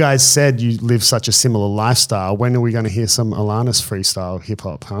 You guys said you live such a similar lifestyle. When are we going to hear some Alanis freestyle hip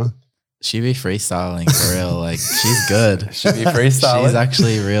hop, huh? She be freestyling for real. Like she's good. Should be freestyling. She's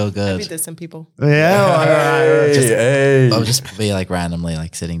actually real I be good. dissing people. Yeah. all right. Hey. I'll just be like randomly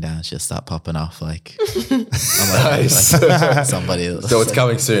like sitting down. She'll start popping off like, I'm Nice. like somebody. So it's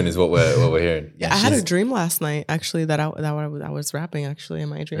coming soon, is what we're hearing. Yeah, I had a she's- dream last night, actually, that I was rapping actually in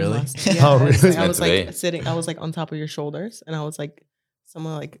my dream Really? last night. Oh, really? I Meant was to like be. sitting, I was like on top of your shoulders, and I was like,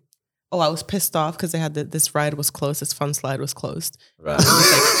 someone like, oh, I was pissed off because they had this ride was closed, this fun slide was closed. Right. I was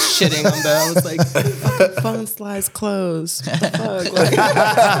like shitting on that. I was like, fucking fun slide's closed. What the fuck? Like,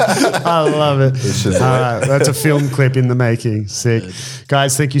 I love it. just All right, that's a film clip in the making. Sick.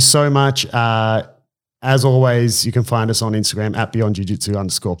 Guys, thank you so much. As always, you can find us on Instagram at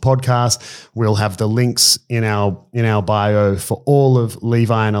BeyondJujitsu_podcast. We'll have the links in our bio for all of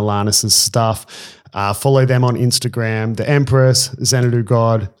Levi and Alanis' stuff. Follow them on Instagram, The Empress, Xanadu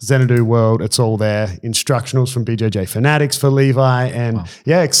God, Xanadu World. It's all there. Instructionals from BJJ Fanatics for Levi. And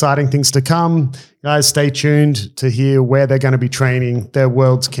exciting things to come. Guys, stay tuned to hear where they're going to be training, their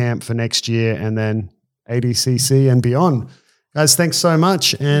Worlds Camp for next year, and then ADCC and beyond. Guys, thanks so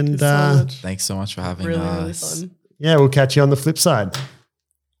much. And Thank you so much. Thanks so much for having Really, really us. fun. yeah, we'll catch you on the flip side.